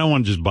 See, I don't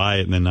want to just buy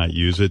it and then not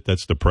use it.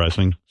 That's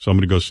depressing. So I'm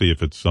going to go see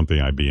if it's something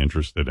I'd be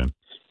interested in.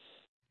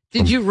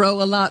 Did you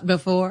row a lot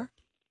before?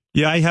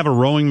 Yeah, I have a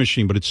rowing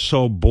machine, but it's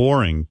so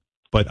boring.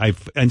 But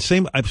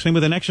same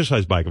with an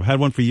exercise bike. I've had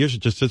one for years. It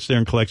just sits there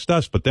and collects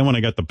dust. But then when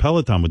I got the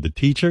Peloton with the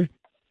teacher,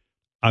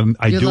 I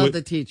love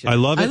the teacher. I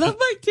love it. I love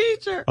my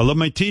teacher. I love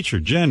my teacher,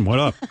 Jen. What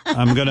up?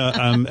 I'm gonna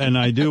and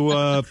I do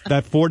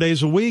that 4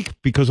 days a week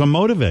because I'm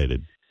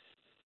motivated.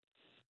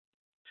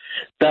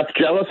 That's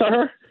jealous of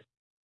her?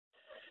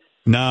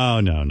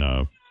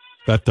 No.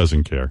 That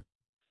doesn't care.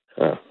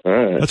 Oh, all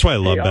right. That's why I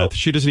love Beth.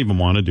 She doesn't even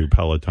want to do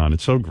Peloton.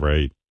 It's so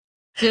great.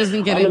 She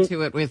doesn't get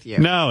into it with you.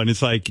 No, and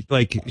it's like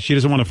she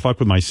doesn't want to fuck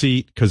with my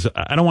seat because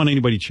I don't want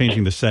anybody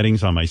changing the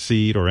settings on my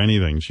seat or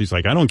anything. She's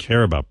like, I don't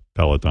care about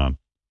Peloton.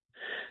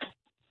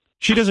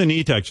 She doesn't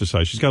need to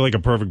exercise. She's got like a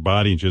perfect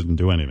body and she doesn't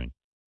do anything.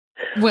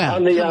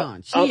 Well, come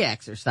on. She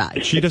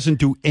exerciizes. She doesn't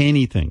do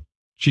anything.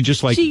 She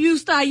just like...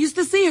 I used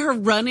to see her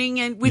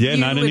running and with you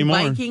not anymore.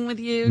 And biking with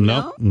you.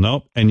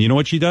 Nope. And you know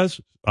what she does?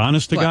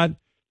 Honest to God,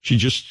 she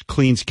just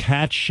cleans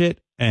cat shit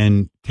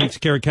and takes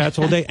care of cats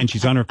all day, and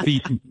she's on her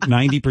feet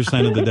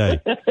 90% of the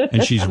day.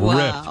 And she's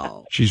ripped.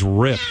 She's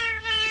ripped.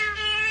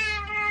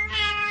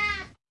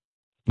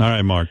 All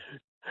right, Mark.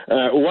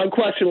 One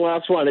question,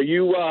 last one. Are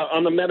you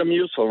on the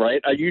Metamucil,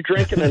 right? Are you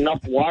drinking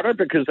enough water?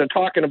 Because they're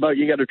talking about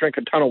you got to drink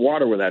a ton of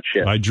water with that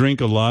shit. I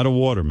drink a lot of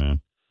water,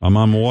 man. I'm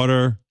on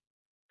water.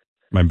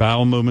 My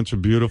bowel movements are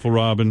beautiful,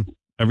 Robin.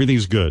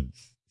 Everything's good.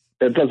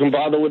 It doesn't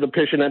bother with the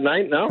pissing at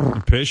night, no?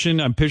 I'm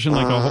pissing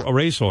like a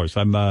racehorse.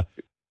 I'm not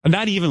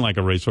even like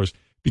a racehorse.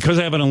 Because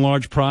I have an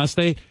enlarged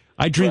prostate,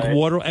 I drink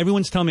water.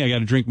 Everyone's telling me I got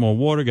to drink more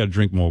water,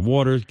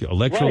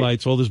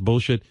 electrolytes, all this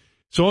bullshit.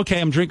 So, okay,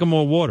 I'm drinking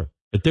more water.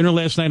 At dinner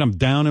last night, I'm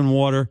down in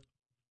water.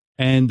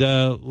 And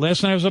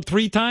last night I was up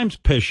 3 times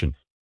pissing.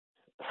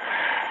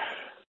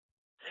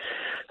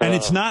 And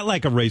it's not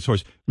like a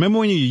racehorse. Remember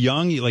when you're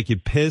young,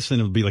 you'd piss and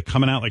it would be like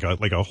coming out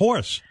like a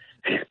horse.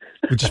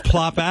 It would just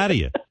plop out of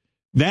you.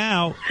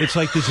 Now, it's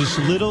like there's this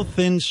little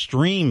thin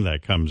stream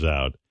that comes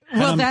out.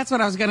 Well, that's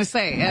what I was going to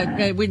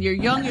say. When you're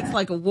young, it's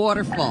like a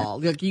waterfall.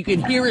 Like you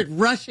can hear it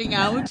rushing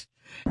out.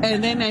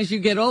 And then as you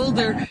get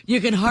older,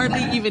 you can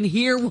hardly even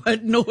hear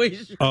what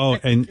noise you're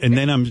making. And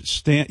then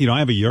I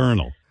have a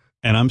urinal.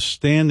 And I'm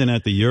standing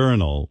at the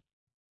urinal.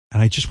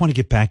 And I just want to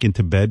get back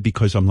into bed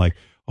because I'm like,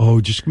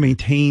 just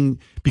maintain.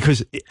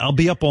 Because I'll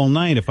be up all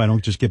night if I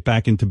don't just get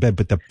back into bed.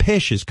 But the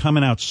piss is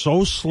coming out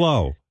so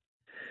slow.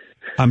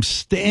 I'm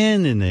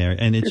standing there,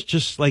 and it's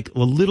just like a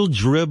little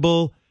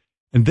dribble.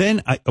 And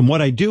then what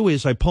I do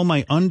is I pull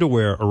my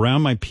underwear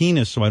around my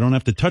penis so I don't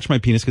have to touch my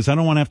penis because I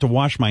don't want to have to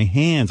wash my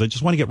hands. I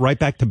just want to get right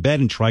back to bed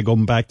and try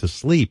going back to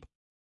sleep.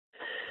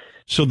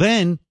 So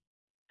then,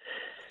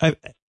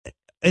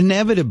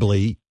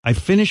 inevitably, I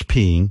finish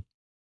peeing,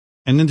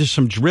 and then there's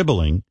some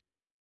dribbling,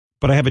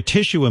 but I have a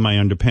tissue in my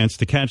underpants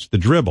to catch the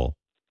dribble.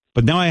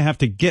 But now I have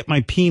to get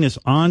my penis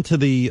onto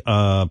the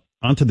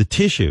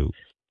tissue.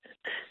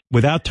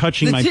 Without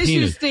touching my penis. The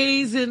tissue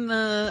stays in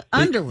the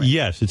underwear.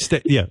 Yes.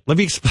 Let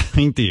me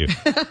explain to you.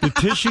 The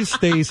tissue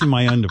stays in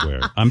my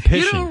underwear. I'm pissing.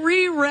 You don't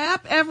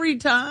rewrap every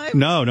time?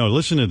 No,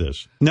 listen to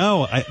this.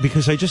 No,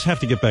 because I just have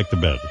to get back to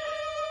bed.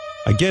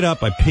 I get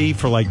up, I pee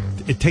for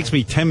it takes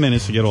me 10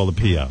 minutes to get all the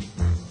pee out.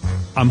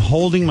 I'm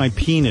holding my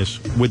penis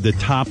with the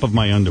top of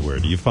my underwear.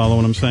 Do you follow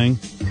what I'm saying?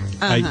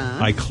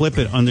 I clip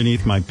it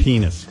underneath my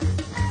penis.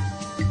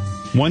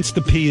 Once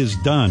the pee is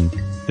done,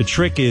 the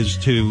trick is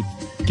to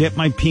get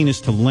my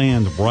penis to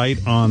land right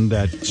on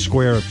that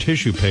square of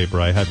tissue paper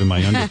I have in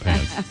my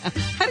underpants.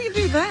 How do you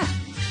do that?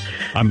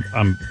 I'm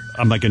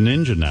like a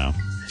ninja now.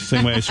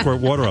 Same way I squirt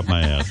water up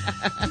my ass.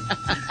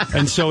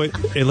 And so if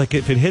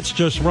it hits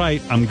just right,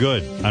 I'm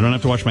good. I don't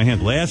have to wash my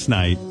hands. Last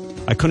night,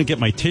 I couldn't get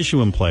my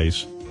tissue in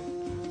place,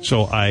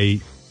 so I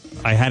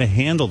had to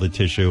handle the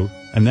tissue,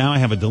 and now I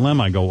have a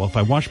dilemma. I go, well, if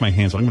I wash my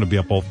hands, I'm going to be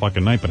up all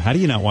fucking night. But how do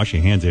you not wash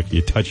your hands after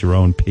you touch your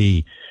own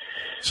pee?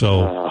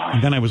 So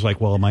and then I was like,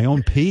 well, my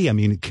own pee, I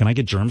mean, can I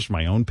get germs from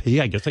my own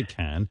pee? I guess I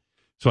can.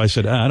 So I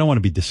said, I don't want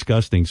to be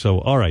disgusting. So,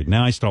 all right,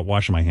 now I start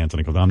washing my hands, and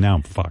I go, now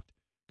I'm fucked.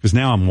 Because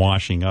now I'm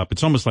washing up.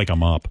 It's almost like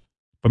I'm up.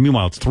 But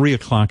meanwhile, it's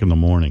 3:00 in the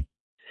morning.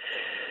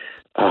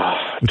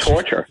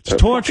 Torture. It's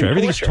torture.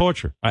 Everything's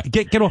torture.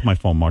 Get off my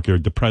phone, Mark. You're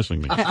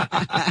depressing me. It's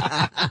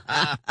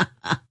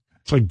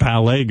like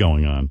ballet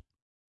going on.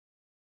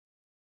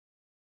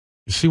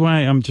 You see why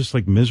I'm just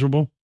like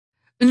miserable?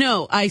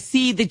 No, I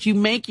see that you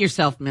make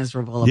yourself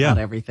miserable about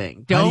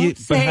everything. Don't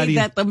say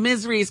that the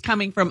misery is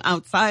coming from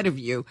outside of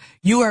you.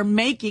 You are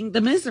making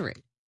the misery.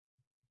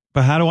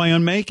 But how do I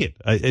unmake it?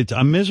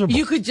 I'm miserable.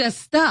 You could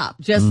just stop,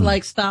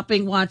 like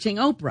stopping watching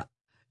Oprah.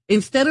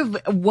 Instead of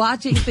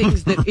watching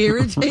things that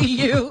irritate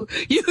you,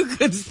 you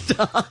could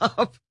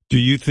stop. Do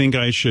you think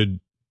I should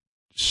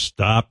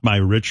stop my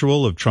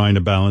ritual of trying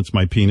to balance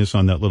my penis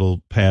on that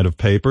little pad of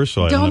paper?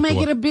 So don't make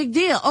it a big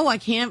deal. Oh, I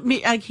can't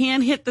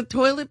hit the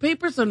toilet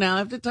paper, so now I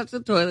have to touch the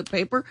toilet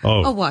paper.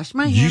 I'll wash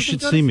my hands. You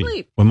should see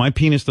me when my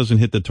penis doesn't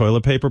hit the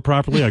toilet paper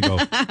properly. I go,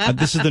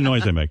 this is the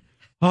noise I make.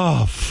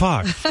 Oh,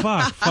 fuck.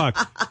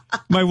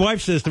 My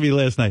wife says to me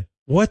last night,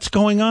 what's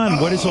going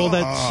on? What is all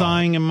that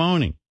sighing and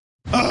moaning?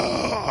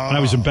 And I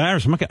was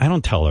embarrassed. I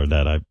don't tell her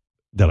that I have.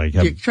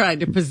 You're trying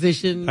to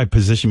position. I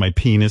position my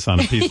penis on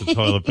a piece of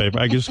toilet paper.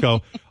 I just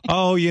go,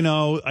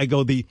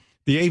 the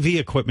AV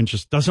equipment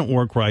just doesn't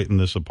work right in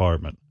this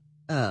apartment.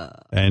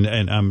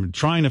 And I'm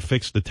trying to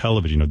fix the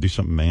television, do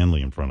something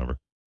manly in front of her.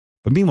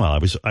 But meanwhile,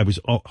 I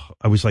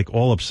was like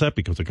all upset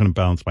because I couldn't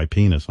balance my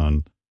penis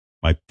on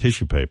my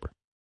tissue paper.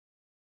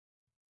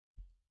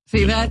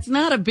 See, that's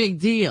not a big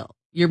deal.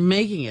 You're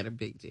making it a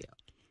big deal.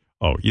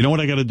 Oh, you know what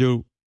I got to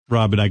do,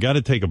 Robin? I got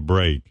to take a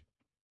break.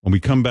 When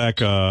we come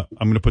back, I'm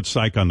going to put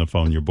Syke on the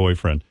phone, your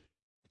boyfriend.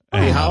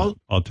 Hey, Hal.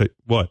 I'll take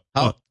what?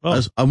 I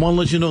want to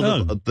let you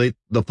know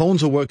the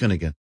phones are working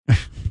again.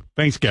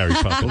 Thanks, Gary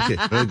Puppet. Okay,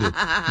 very good.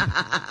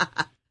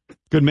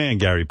 Good man,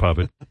 Gary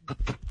Puppet.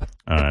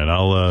 All right,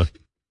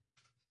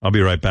 I'll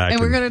be right back.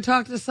 And we're going to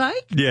talk to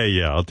Syke?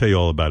 Yeah. I'll tell you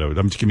all about it.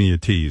 I'm just giving you a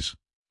tease.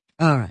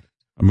 All right.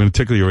 I'm going to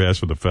tickle your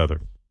ass with a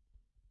feather.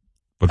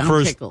 But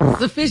first, tickled.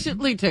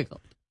 Sufficiently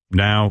tickled.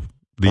 Now,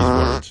 these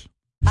words.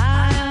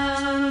 I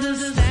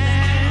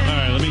understand. All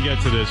right, let me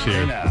get to this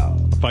here.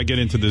 If I get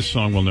into this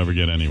song, we'll never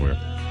get anywhere.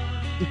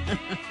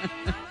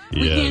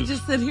 We can't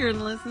just sit here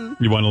and listen.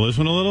 You want to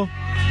listen a little?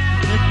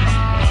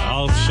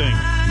 I'll sing.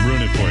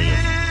 Ruin it for you.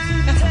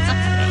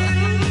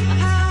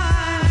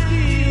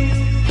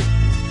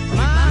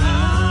 My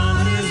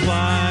heart is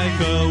like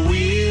a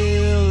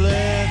wheel.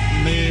 Let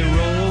me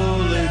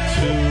roll it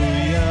to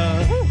you.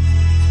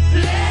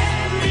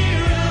 Let me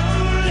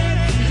roll it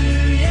to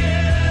you.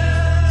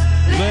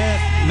 Let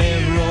me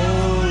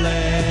roll it.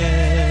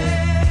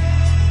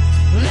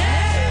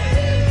 Let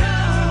me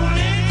roll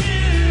it to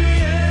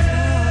you.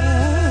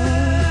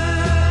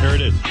 Here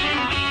it is.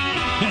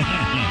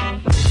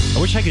 I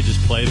wish I could just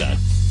play that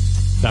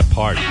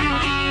part. Is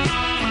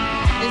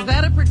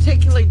that a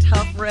particularly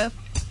tough riff?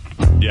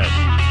 Yes.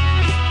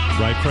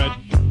 Right, Fred?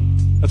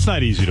 That's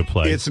not easy to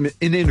play. It's an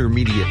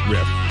intermediate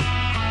riff.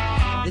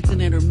 It's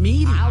an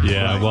intermediate.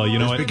 Yeah, well, you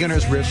know There's what?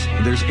 beginner's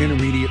riffs, there's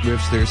intermediate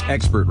riffs, there's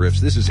expert riffs.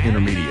 This is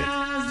intermediate.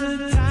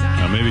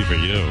 Maybe for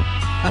you.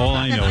 All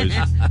I know is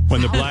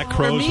when the Black For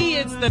Crows... me,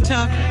 it's the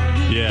tough.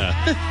 Yeah.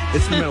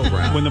 It's the middle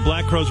ground. When the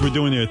Black Crows were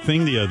doing their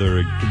thing the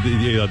other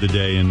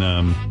day, and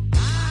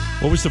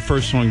what was the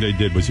first song they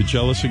did? Was it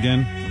Jealous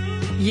Again?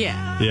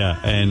 Yeah.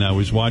 Yeah, and I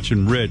was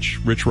watching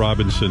Rich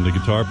Robinson, the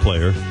guitar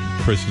player,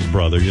 Chris's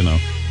brother, you know,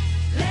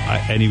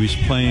 and he was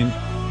playing...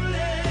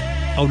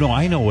 Oh, no,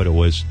 I know what it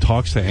was.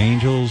 Talks to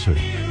Angels or...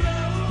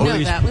 No,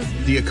 that was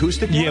the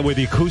acoustic one? Yeah, with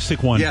the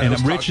acoustic one. Yeah, and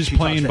Rich is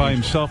playing by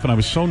himself, and I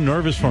was so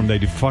nervous for him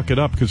that he'd fuck it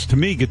up, because to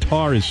me,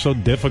 guitar is so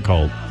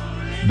difficult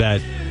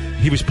that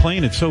he was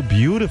playing it so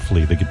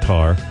beautifully, the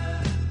guitar.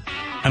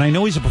 And I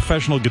know he's a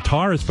professional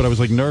guitarist, but I was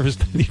like nervous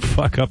that he'd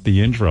fuck up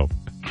the intro.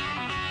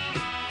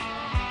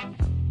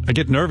 I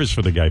get nervous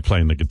for the guy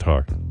playing the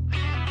guitar.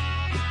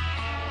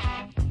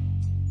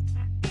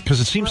 Because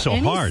it seems so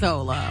any hard.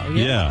 Solo,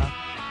 yeah.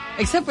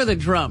 Except for the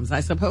drums,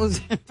 I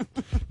suppose.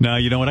 No,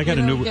 you know what? I got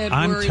You a don't new. get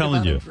I'm worried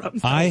telling about you, a drum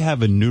solo. I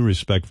have a new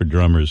respect for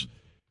drummers.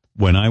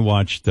 When I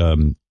watched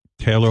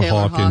Taylor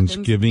Hawkins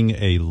giving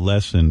a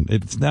lesson,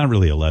 it's not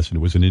really a lesson. It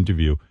was an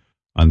interview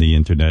on the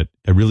internet.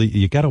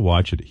 You got to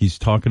watch it. He's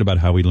talking about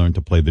how he learned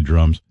to play the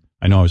drums.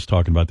 I know I was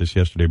talking about this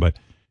yesterday, but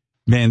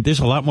man, there's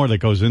a lot more that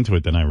goes into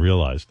it than I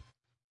realized.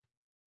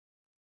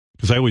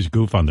 Because I always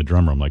goof on the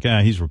drummer. I'm like,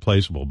 he's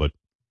replaceable, but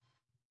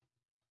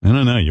I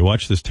don't know. You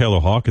watch this Taylor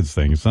Hawkins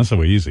thing, it's not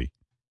so easy.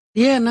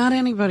 Yeah, not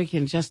anybody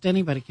can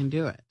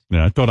do it.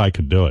 Yeah, I thought I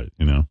could do it,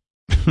 you know.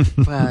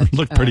 But, it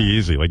looked pretty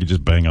easy, like you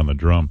just bang on the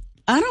drum.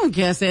 I don't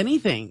guess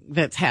anything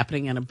that's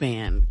happening in a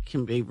band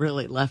can be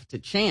really left to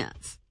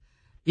chance.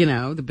 You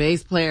know, the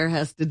bass player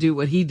has to do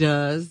what he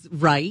does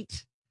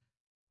right.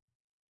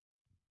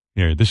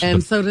 Here,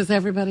 so does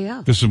everybody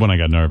else. This is when I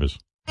got nervous.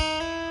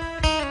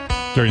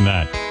 During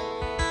that.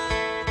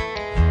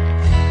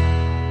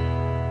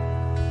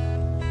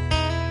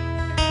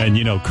 And,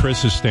 you know,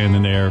 Chris is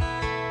standing there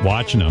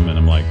watching them, and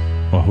I'm like,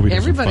 well, who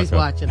everybody's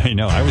watching. Hey,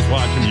 no, I was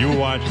watching. You were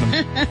watching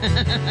them.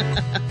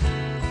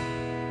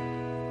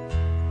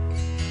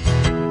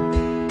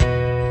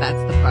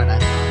 That's the part I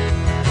thought.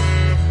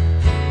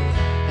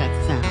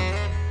 That sound.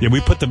 Yeah, we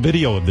put the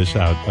video of this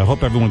out. I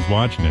hope everyone's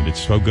watching it. It's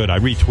so good. I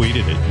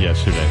retweeted it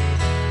yesterday.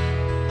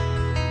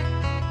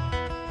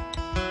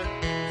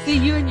 See,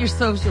 you and your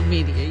social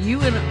media.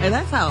 And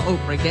that's how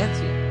Oprah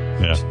gets you.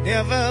 Yeah.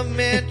 Never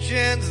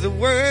mentions the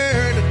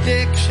word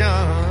addiction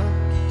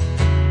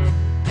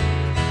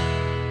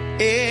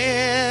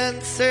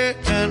in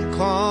certain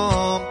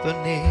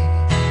company.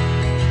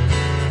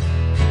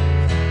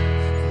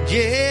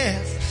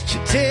 Yes,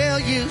 she'll tell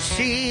you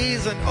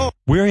she's an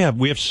We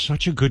have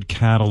such a good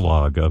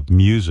catalog of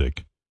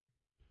music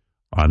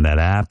on that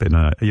app.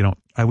 And, you know,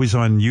 I was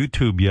on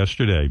YouTube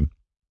yesterday,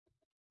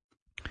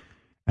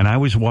 and I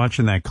was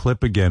watching that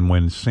clip again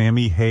when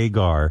Sammy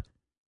Hagar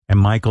and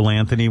Michael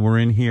Anthony were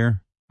in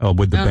here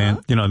with the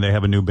band. You know, they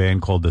have a new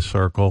band called The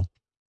Circle.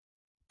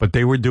 But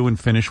they were doing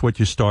Finish What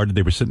You Started.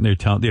 They were sitting there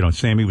telling, you know,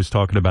 Sammy was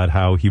talking about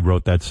how he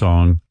wrote that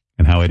song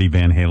and how Eddie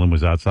Van Halen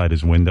was outside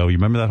his window. You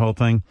remember that whole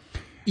thing?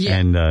 Yeah.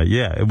 And,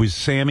 it was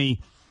Sammy.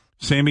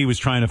 Sammy was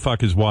trying to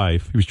fuck his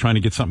wife. He was trying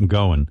to get something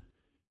going.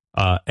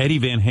 Eddie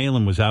Van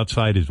Halen was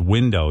outside his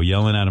window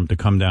yelling at him to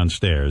come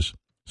downstairs.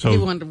 So he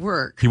wanted to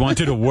work. He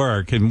wanted to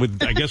work, and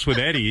I guess with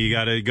Eddie, you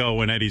got to go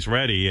when Eddie's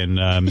ready.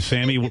 And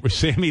Sammy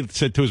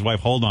said to his wife,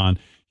 "Hold on."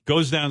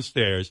 Goes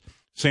downstairs.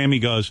 Sammy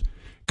goes,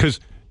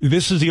 because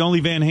this is the only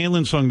Van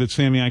Halen song that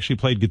Sammy actually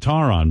played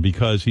guitar on,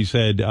 because he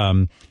said,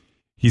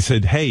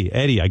 "Hey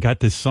Eddie, I got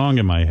this song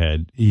in my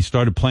head." He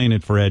started playing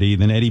it for Eddie.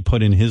 Then Eddie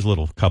put in his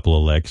little couple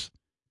of licks.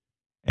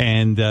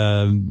 And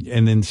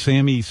then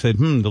Sammy said,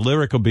 the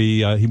lyric will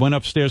be, he went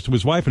upstairs to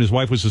his wife, and his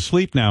wife was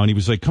asleep now. And he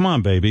was like, "Come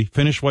on, baby,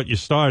 finish what you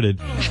started."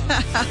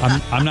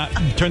 I'm not,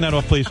 turn that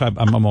off, please.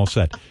 I'm all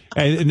set.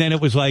 And then it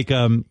was like,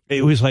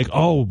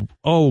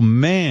 oh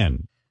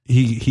man.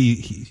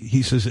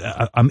 He says,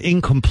 "I'm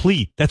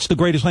incomplete." That's the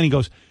greatest line. He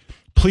goes,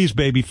 "Please,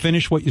 baby,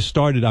 finish what you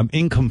started. I'm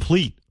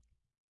incomplete."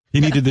 He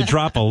needed to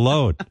drop a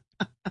load.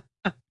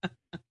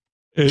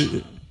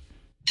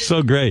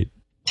 So great.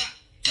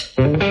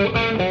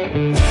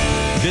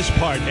 This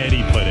part,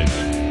 Eddie put it.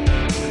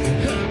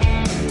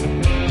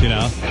 You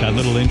know, that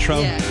little intro?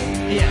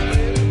 Yeah.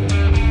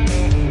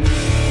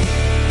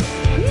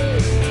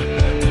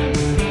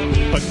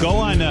 But go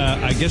on,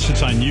 I guess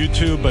it's on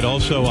YouTube, but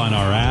also on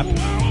our app.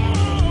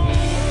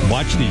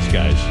 Watch these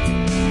guys.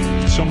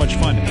 It's so much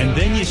fun. And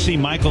then you see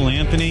Michael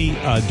Anthony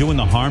doing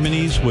the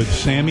harmonies with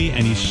Sammy,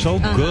 and he's so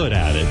good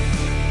at it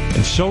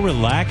and so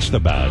relaxed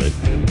about it.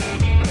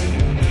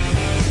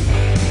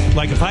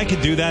 Like, if I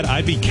could do that,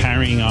 I'd be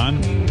carrying on.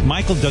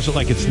 Michael does it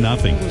like it's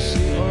nothing.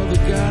 All the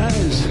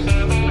guys,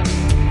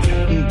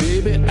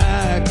 baby,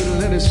 I could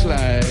let it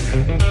slide.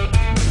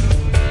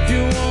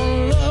 You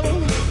want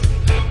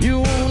love, you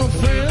want a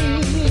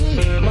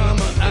friend,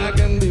 mama, I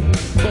can be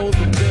both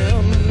of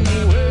them.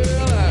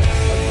 Well, I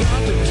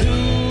got the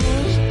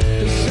tools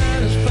to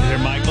satisfy. You hear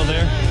Michael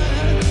there?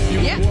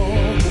 Yeah.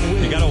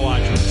 You gotta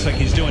watch him. It's like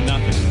he's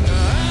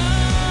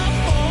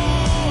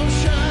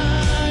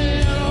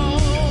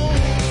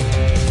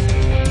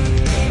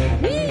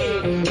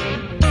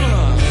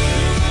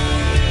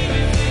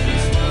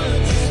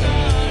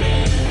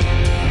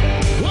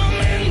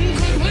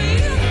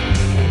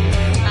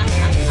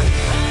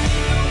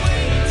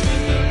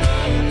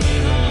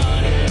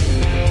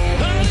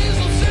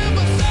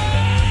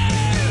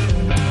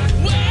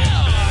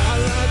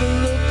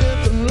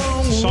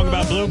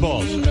Blue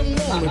Balls.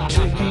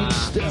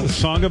 It's a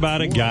song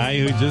about a guy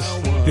who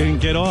just didn't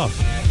get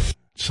off.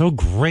 So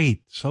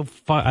great. So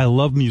fun. I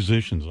love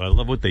musicians. I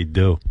love what they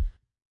do.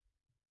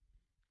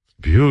 It's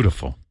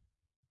beautiful.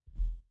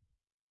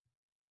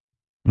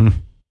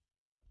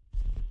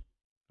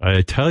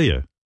 I tell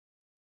you,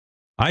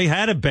 I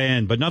had a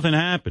band, but nothing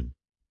happened.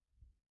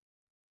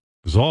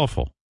 It was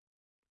awful.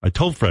 I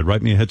told Fred,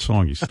 write me a hit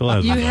song. He still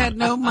hasn't. You done had it.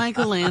 no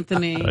Michael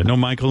Anthony. No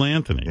Michael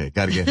Anthony. Yeah,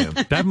 got to get him.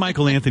 That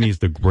Michael Anthony is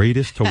the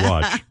greatest to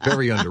watch.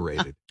 Very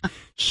underrated.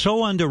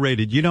 So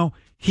underrated. You know,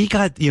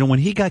 when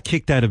he got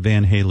kicked out of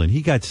Van Halen,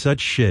 he got such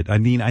shit. I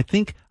mean, I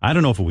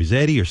don't know if it was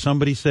Eddie or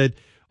somebody said,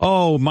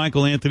 oh,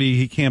 Michael Anthony,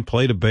 he can't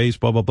play the bass,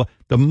 blah, blah, blah.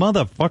 The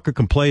motherfucker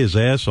can play his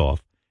ass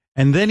off.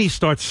 And then he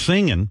starts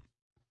singing.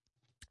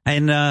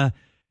 And,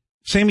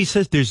 Sammy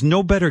says there's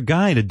no better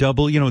guy to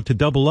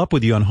double up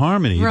with you on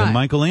harmony than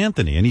Michael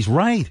Anthony. And he's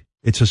right.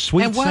 It's a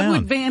sweet sound. And why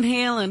would Van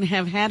Halen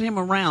have had him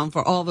around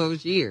for all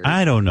those years?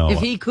 I don't know. If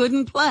he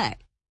couldn't play.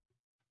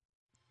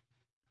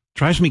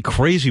 Drives me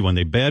crazy when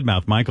they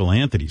badmouth Michael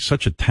Anthony.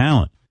 Such a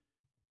talent.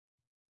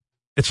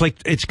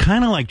 It's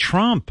kind of like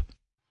Trump.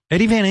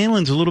 Eddie Van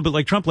Halen's a little bit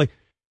like Trump. Like,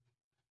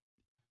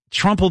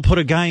 Trump will put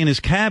a guy in his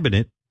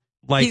cabinet.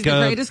 Like, he's the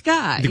greatest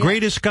guy. The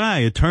greatest guy,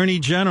 Attorney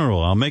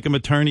General. I'll make him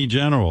Attorney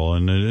General.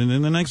 And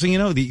the next thing you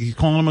know, he's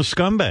calling him a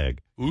scumbag.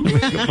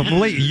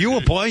 You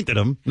appointed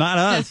him, not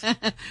us.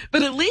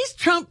 But at least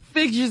Trump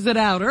figures it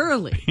out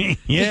early.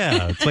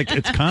 Yeah,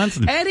 it's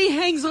constant. Eddie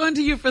hangs on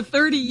to you for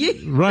 30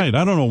 years. Right,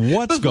 I don't know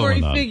what's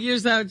going on. Before he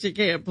figures out you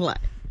can't play.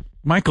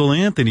 Michael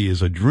Anthony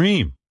is a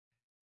dream.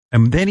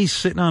 And then he's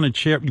sitting on a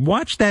chair.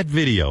 Watch that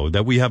video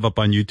that we have up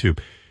on YouTube.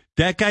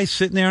 That guy's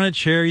sitting there on a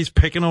chair. He's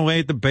picking away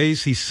at the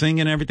bass. He's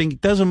singing everything. He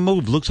doesn't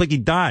move. Looks like he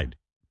died.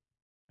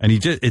 And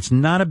it's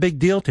not a big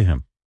deal to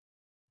him.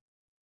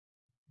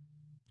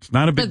 It's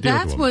not a big deal to him.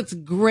 But that's what's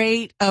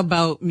great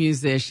about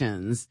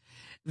musicians.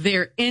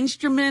 Their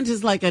instrument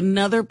is like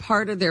another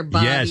part of their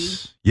body.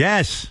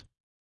 Yes.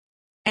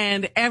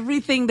 And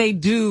everything they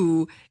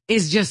do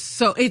is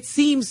just it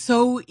seems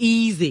so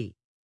easy.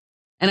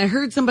 And I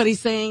heard somebody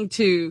saying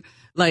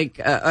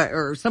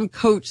or some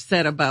coach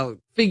said about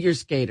figure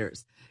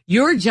skaters,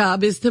 your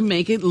job is to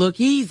make it look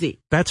easy.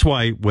 That's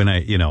why when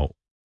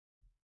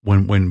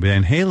when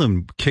Van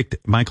Halen kicked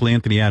Michael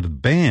Anthony out of the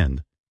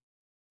band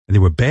and they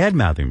were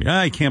bad-mouthing me,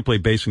 he can't play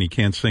bass and he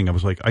can't sing. I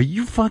was like, are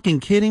you fucking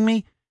kidding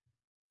me?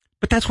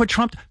 But that's what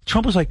Trump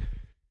was like,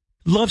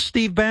 love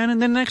Steve Bannon.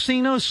 Then next thing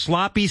you know,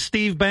 sloppy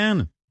Steve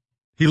Bannon.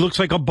 He looks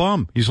like a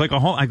bum. He's like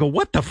I go,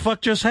 what the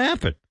fuck just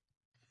happened?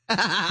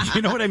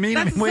 You know what I mean?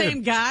 That's the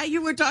same guy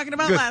you were talking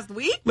about last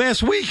week?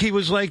 Last week, he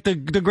was like the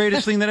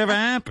greatest thing that ever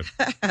happened.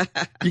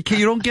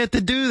 You don't get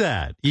to do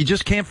that. You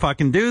just can't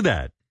fucking do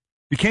that.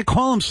 You can't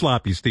call him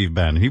sloppy Steve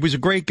Bannon. He was a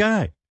great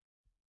guy.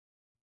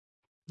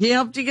 He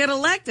helped you get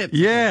elected.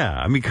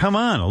 Yeah. I mean, come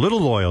on. A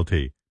little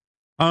loyalty.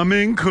 I'm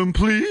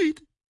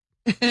incomplete.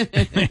 All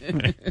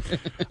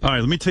right,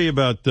 let me tell you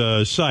about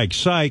Syke.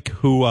 Syke,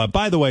 who,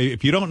 by the way,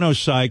 if you don't know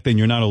Syke, then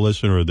you're not a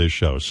listener of this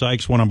show.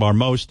 Syke's one of our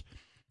most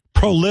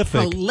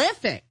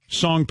prolific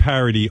song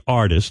parody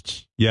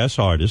artists. Yes,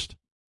 artist.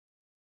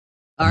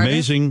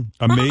 Amazing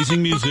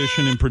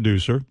musician and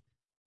producer.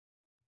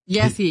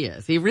 Yes, he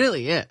is. He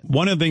really is.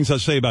 One of the things I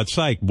say about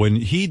Syke, when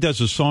he does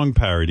a song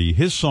parody,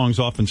 his songs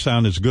often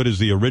sound as good as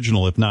the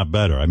original, if not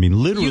better. I mean,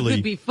 literally. You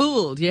could be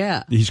fooled,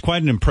 yeah. He's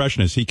quite an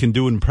impressionist. He can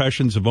do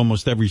impressions of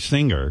almost every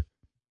singer.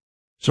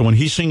 So when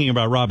he's singing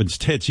about Robin's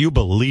tits, you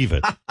believe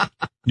it.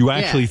 You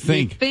actually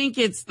think. You think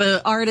it's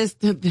the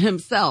artist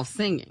himself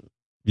singing.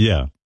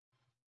 Yeah.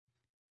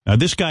 Now,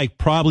 this guy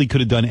probably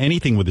could have done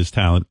anything with his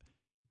talent,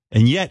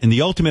 and yet, in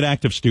the ultimate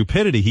act of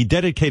stupidity, he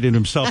dedicated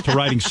himself to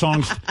writing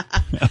songs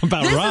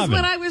about Robin. This is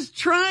what I was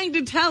trying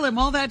to tell him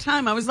all that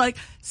time. I was like,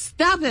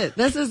 stop it.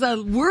 This is a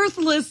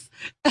worthless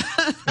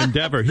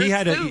endeavor. He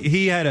had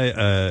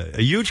a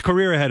huge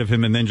career ahead of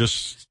him and then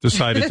just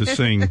decided to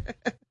sing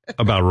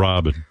about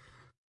Robin.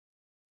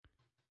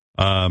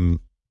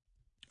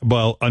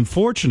 Well,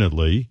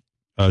 unfortunately,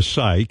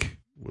 Syke,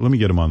 let me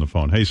get him on the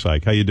phone. Hey,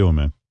 Syke, how you doing,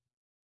 man?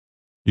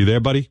 You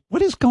there, buddy?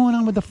 What is going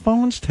on with the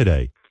phones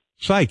today?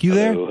 Syke, you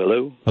there?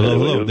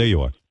 Hello. There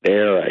you are.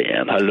 There I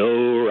am.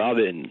 Hello,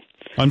 Robin.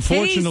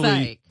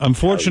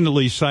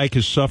 Unfortunately, Syke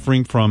is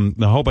suffering from,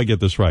 I hope I get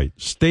this right,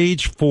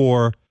 stage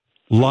 4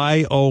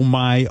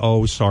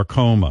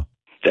 leiomyosarcoma.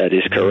 That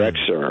is correct,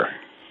 sir.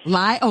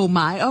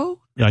 Leiomyo?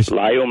 Yes.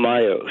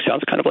 Leiomyo.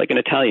 Sounds kind of like an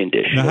Italian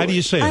dish. Now, how do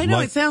you say it? I know,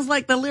 it sounds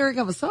like the lyric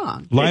of a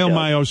song.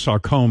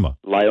 Leiomyosarcoma.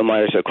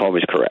 Leiomyosarcoma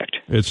is correct.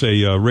 It's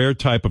a rare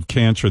type of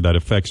cancer that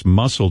affects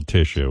muscle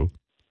tissue.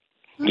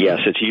 Yes,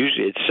 it's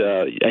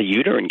a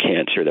uterine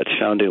cancer that's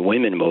found in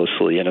women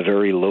mostly, and a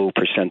very low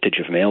percentage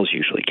of males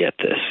usually get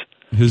this.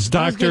 His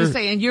doctor. I was going to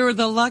say, and you're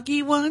the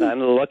lucky one? I'm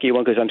the lucky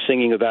one because I'm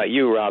singing about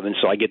you, Robin,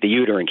 so I get the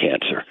uterine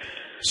cancer.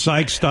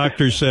 Syke's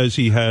doctor says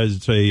he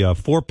has a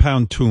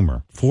 4-pound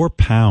tumor. 4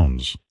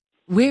 pounds.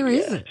 Where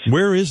is it?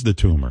 Where is the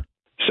tumor?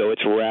 So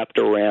it's wrapped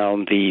around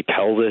around the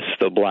pelvis,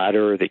 the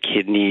bladder, the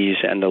kidneys,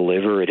 and the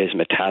liver. It has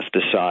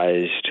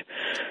metastasized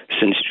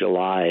since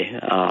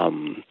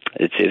July.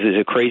 It is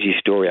a crazy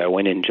story. I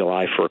went in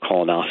July for a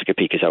colonoscopy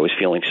because I was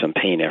feeling some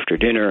pain after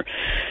dinner,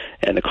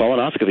 and the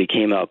colonoscopy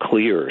came out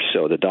clear,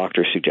 so the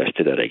doctor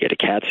suggested that I get a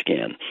CAT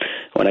scan.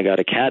 When I got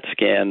a CAT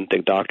scan, the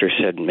doctor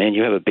said, man,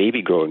 you have a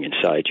baby growing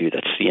inside you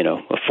that's,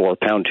 a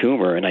 4-pound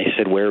tumor. And I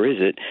said, where is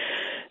it?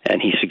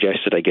 And he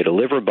suggested I get a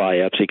liver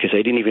biopsy because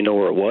they didn't even know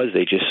where it was.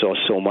 They just saw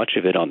so much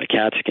of it on the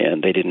CAT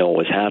scan. They didn't know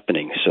what was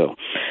happening. So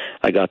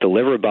I got the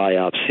liver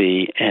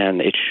biopsy,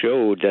 and it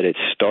showed that it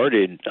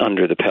started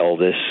under the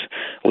pelvis,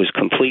 was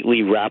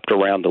completely wrapped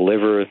around the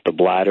liver, the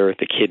bladder,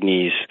 the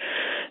kidneys,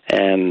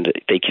 and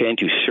they can't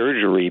do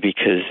surgery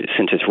because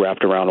since it's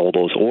wrapped around all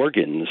those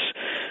organs,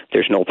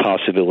 there's no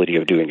possibility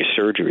of doing a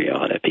surgery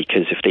on it,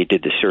 because if they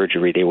did the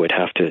surgery, they would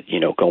have to,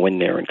 go in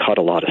there and cut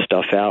a lot of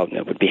stuff out, and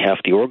it would be half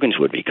the organs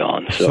would be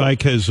gone. So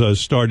Psych has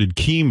started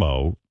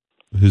chemo.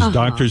 His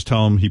doctors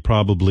tell him he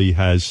probably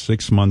has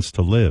 6 months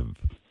to live.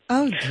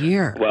 Oh,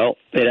 dear. Well,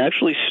 it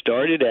actually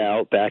started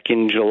out back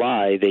in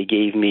July. They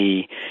gave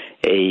me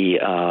a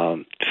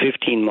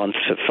 15-month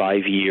to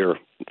 5-year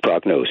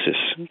prognosis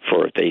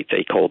for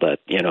they call that,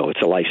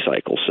 it's a life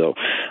cycle. So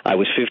I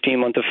was 15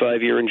 month to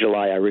 5 year in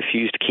July. I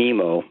refused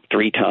chemo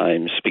 3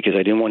 times because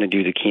I didn't want to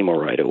do the chemo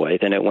right away.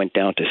 Then it went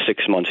down to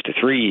 6 months to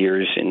 3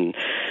 years in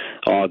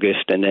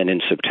August, and then in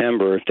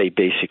September they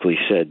basically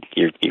said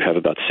you have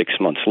about 6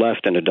 months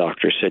left, and the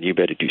doctor said you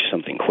better do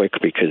something quick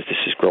because this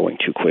is growing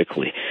too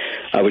quickly.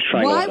 I was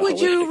trying. Why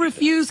would you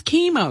refuse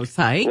chemo,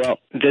 Psych? Well,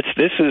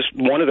 this is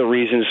one of the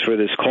reasons for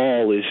this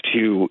call, is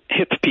to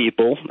hip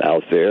people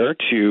out there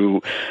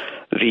to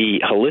the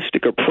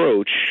holistic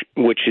approach,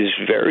 which is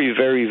very,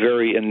 very,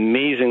 very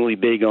amazingly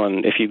big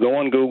on, if you go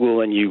on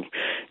Google and you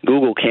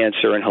Google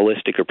cancer and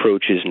holistic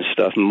approaches and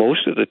stuff,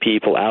 most of the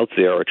people out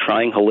there are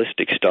trying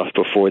holistic stuff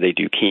before they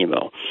do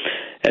chemo.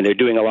 And they're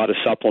doing a lot of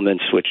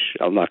supplements, which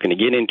I'm not going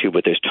to get into,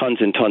 but there's tons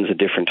and tons of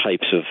different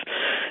types of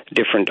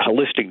different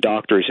holistic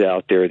doctors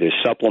out there. There's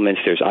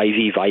supplements, there's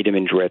IV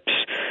vitamin drips.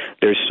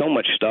 There's so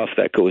much stuff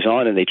that goes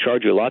on, and they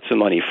charge you lots of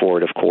money for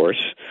it, of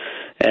course.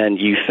 And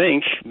you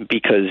think,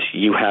 because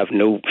you have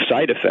no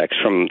side effects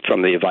from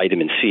the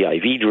vitamin C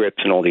IV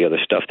drips and all the other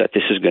stuff, that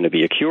this is going to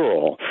be a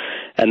cure-all.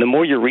 And the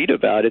more you read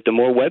about it, the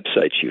more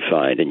websites you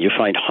find. And you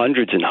find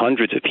hundreds and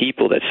hundreds of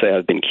people that say,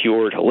 I've been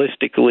cured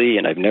holistically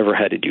and I've never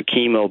had to do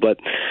chemo. But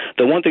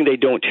the one thing they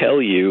don't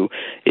tell you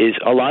is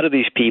a lot of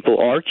these people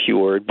are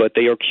cured, but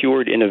they are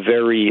cured in a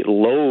very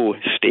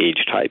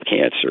low-stage type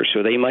cancer.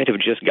 So they might have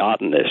just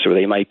gotten this, or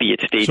they might be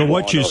at stage 1. So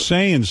what you're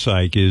saying,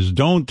 Psych, is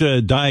don't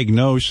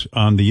diagnose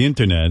on the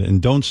internet,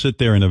 and don't sit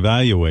there and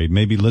evaluate.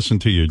 Maybe listen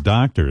to your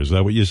doctor. Is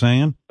that what you're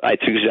saying?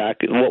 That's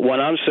exactly what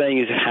I'm saying.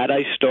 Is had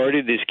I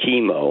started this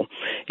chemo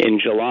in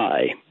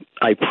July,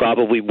 I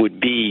probably would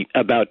be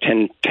about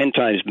 10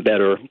 times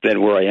better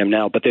than where I am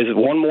now. But there's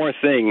one more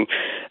thing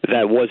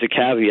that was a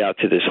caveat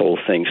to this whole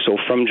thing. So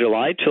from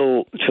July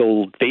till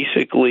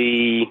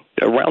basically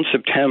around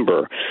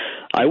September,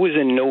 I was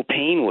in no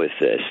pain with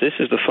this. This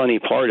is the funny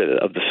part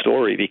of the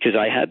story, because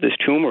I had this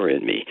tumor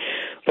in me,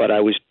 but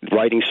I was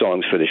writing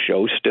songs for the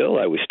show still.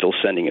 I was still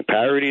sending in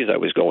parodies. I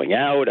was going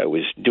out. I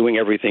was doing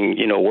everything,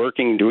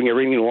 working, doing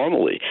everything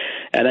normally.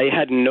 And I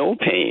had no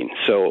pain.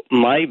 So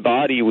my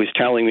body was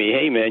telling me,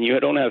 hey, man, you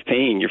don't have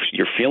pain.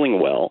 You're feeling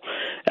well.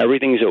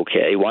 Everything's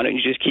okay. Why don't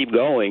you just keep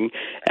going?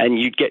 And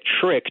you'd get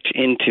tricked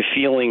into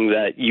feeling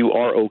that you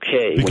are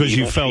okay. Because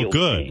you felt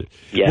good.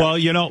 Yeah.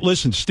 Well,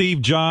 listen,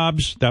 Steve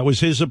Jobs, that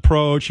was his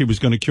approach. He was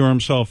going to cure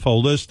himself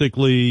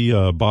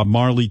holistically. Bob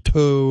Marley,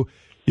 too.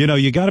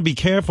 You got to be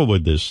careful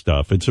with this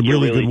stuff. It's a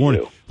really good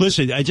warning.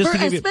 Listen,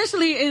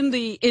 especially in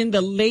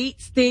the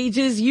late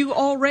stages, you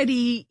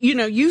already,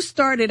 you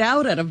started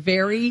out at a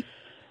very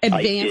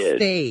advanced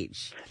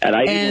stage. And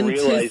I didn't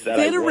realize that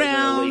I was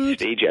in a late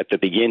stage at the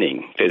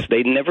beginning, because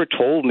they never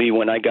told me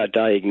when I got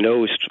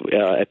diagnosed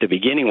at the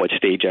beginning what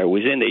stage I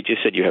was in. They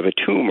just said you have a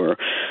tumor.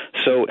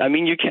 So, I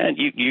mean, you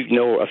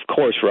know, of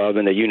course,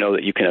 Robin, that you know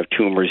that you can have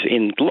tumors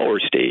in lower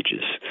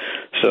stages.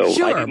 So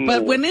sure,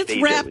 but when it's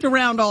wrapped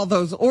around all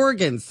those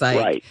organs,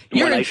 right,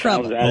 you're in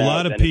trouble. A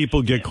lot of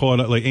people get caught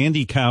up. Like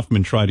Andy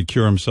Kaufman tried to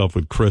cure himself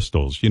with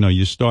crystals.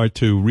 You start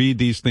to read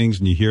these things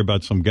and you hear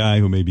about some guy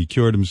who maybe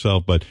cured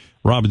himself, but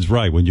Robin's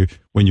right. When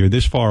you're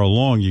this far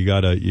along, you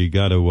gotta. You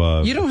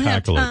don't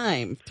have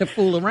time to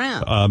fool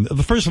around.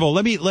 First of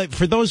all,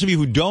 for those of you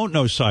who don't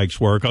know Psych's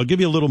work, I'll give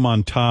you a little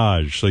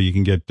montage so you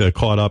can get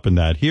caught up in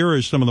that. Here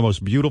are some of the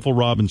most beautiful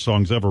Robin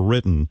songs ever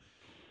written.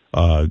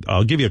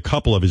 I'll give you a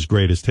couple of his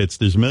greatest hits.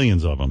 There's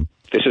millions of them.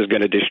 This is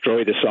going to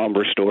destroy the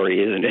somber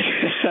story, isn't it?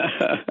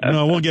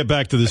 No, we'll get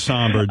back to the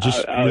somber.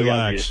 Just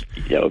relax.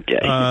 Okay.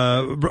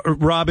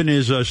 Robin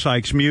is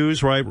Sykes'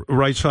 muse, right?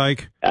 Right,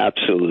 Syke?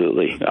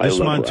 Absolutely. This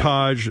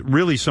montage,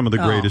 really some of the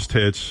greatest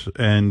hits,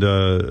 and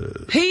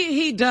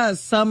he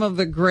does some of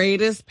the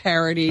greatest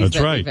parodies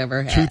we've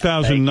ever had.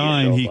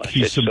 2009,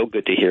 it's so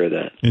good to hear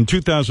that. In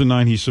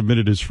 2009, he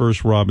submitted his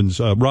first Robin's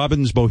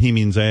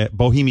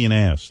Bohemian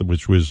Ass,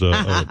 which was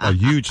a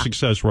huge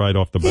success right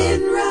off the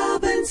bat. In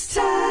Robin's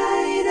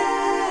tight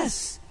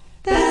ass,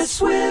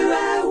 that's where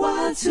I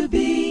want to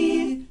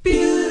be.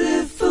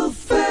 Beautiful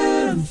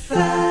firm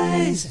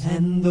thighs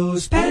and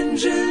those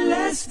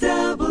pendulous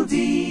double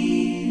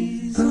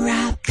D's.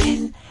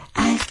 Robin,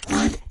 I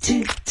want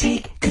to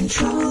take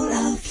control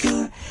of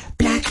your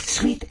black,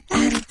 sweet,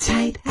 and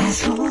tight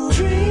asshole.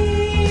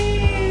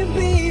 Dream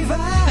Beaver,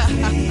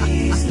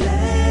 please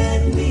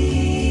let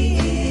me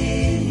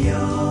in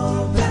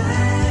your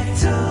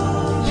back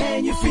door.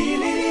 Can you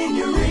feel it in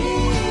your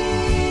ear?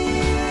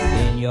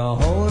 In your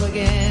hole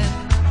again.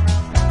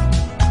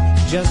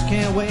 Just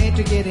can't wait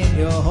to get in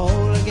your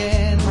hole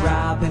again.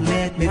 Robin,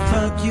 let me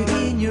fuck you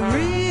in your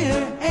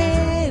rear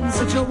end.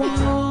 Such a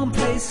warm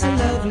place, a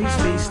lovely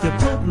space to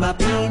put my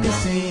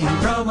penis in.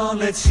 Come on,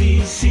 let's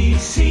see.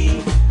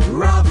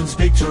 Robin's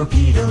big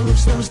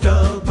torpedoes, those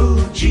double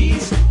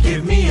G's.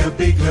 Give me a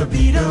big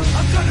libido.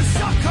 I'm gonna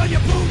suck on your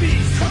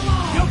boobies. Come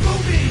on, your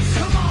boobies.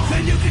 Come on.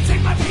 Then you can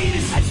take my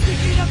penis and stick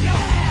it up your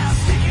ass.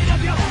 Stick it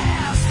up your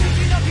ass.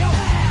 Stick it up your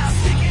ass.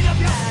 Stick it up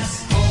your ass.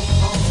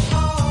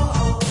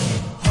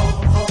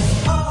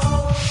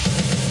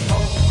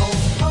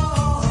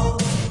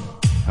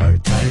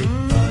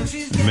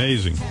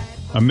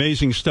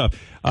 Amazing stuff.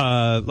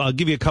 I'll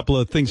give you a couple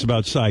of things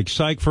about Syke.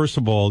 Syke, first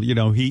of all, he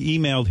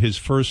emailed his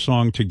first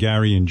song to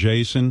Gary and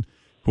Jason,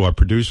 who are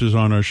producers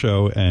on our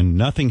show, and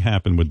nothing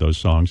happened with those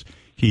songs.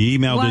 He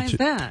emailed Why it is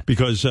that?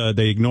 Because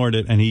they ignored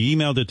it, and he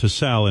emailed it to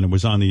Sal, and it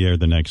was on the air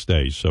the next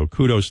day. So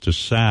kudos to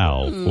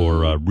Sal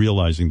for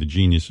realizing the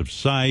genius of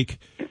Syke.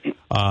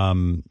 I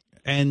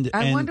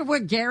wonder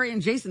what Gary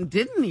and Jason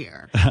didn't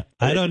hear.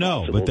 I don't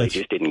know, but they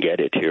just didn't get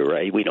it too,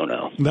 right? We don't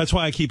know. That's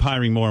why I keep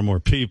hiring more and more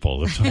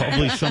people.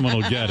 Hopefully someone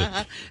will get it.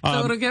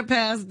 So it'll get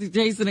past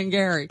Jason and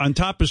Gary. On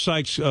top of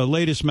Syke's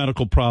latest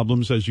medical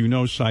problems, as you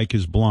know, Syke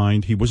is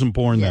blind. He wasn't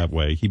born that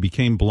way. He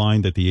became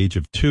blind at the age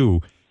of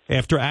 2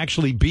 after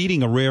actually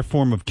beating a rare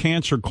form of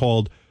cancer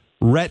called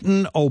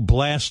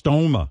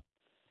retinoblastoma.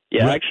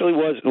 Yeah, actually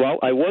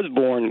I was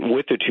born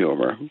with a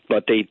tumor,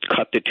 but they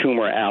cut the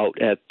tumor out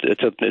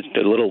it's a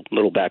little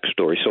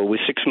backstory. So it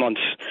was 6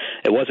 months,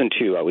 it wasn't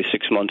 2, I was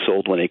 6 months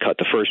old when they cut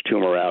the first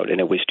tumor out,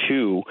 and it was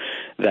 2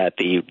 that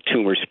the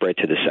tumor spread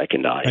to the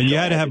second eye. And you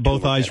had to have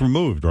both eyes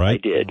removed, right? I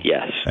did,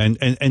 yes.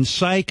 And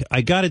Syke, I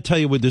got to tell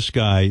you with this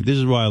guy, this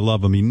is why I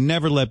love him. He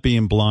never let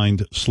being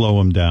blind slow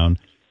him down.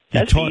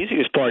 That's the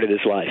easiest part of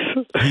his life.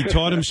 He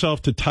taught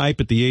himself to type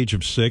at the age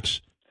of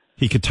 6.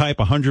 He could type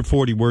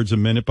 140 words a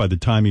minute by the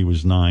time he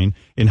was 9.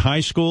 In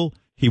high school,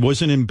 he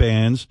wasn't in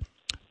bands,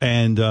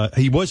 and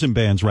he was in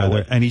bands,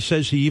 rather, and he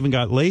says he even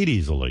got laid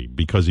easily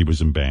because he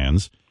was in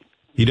bands.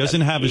 He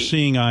doesn't have a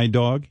seeing eye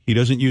dog. He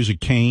doesn't use a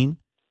cane.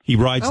 He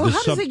rides how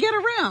does he get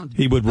around?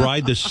 He would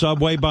ride the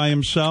subway by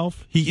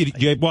himself.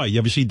 What, you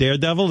ever see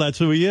Daredevil? That's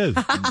who he is.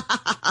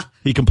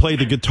 He can play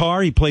the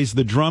guitar. He plays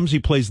the drums. He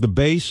plays the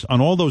bass. On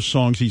all those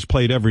songs, he's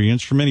played every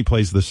instrument. He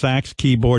plays the sax, keyboard.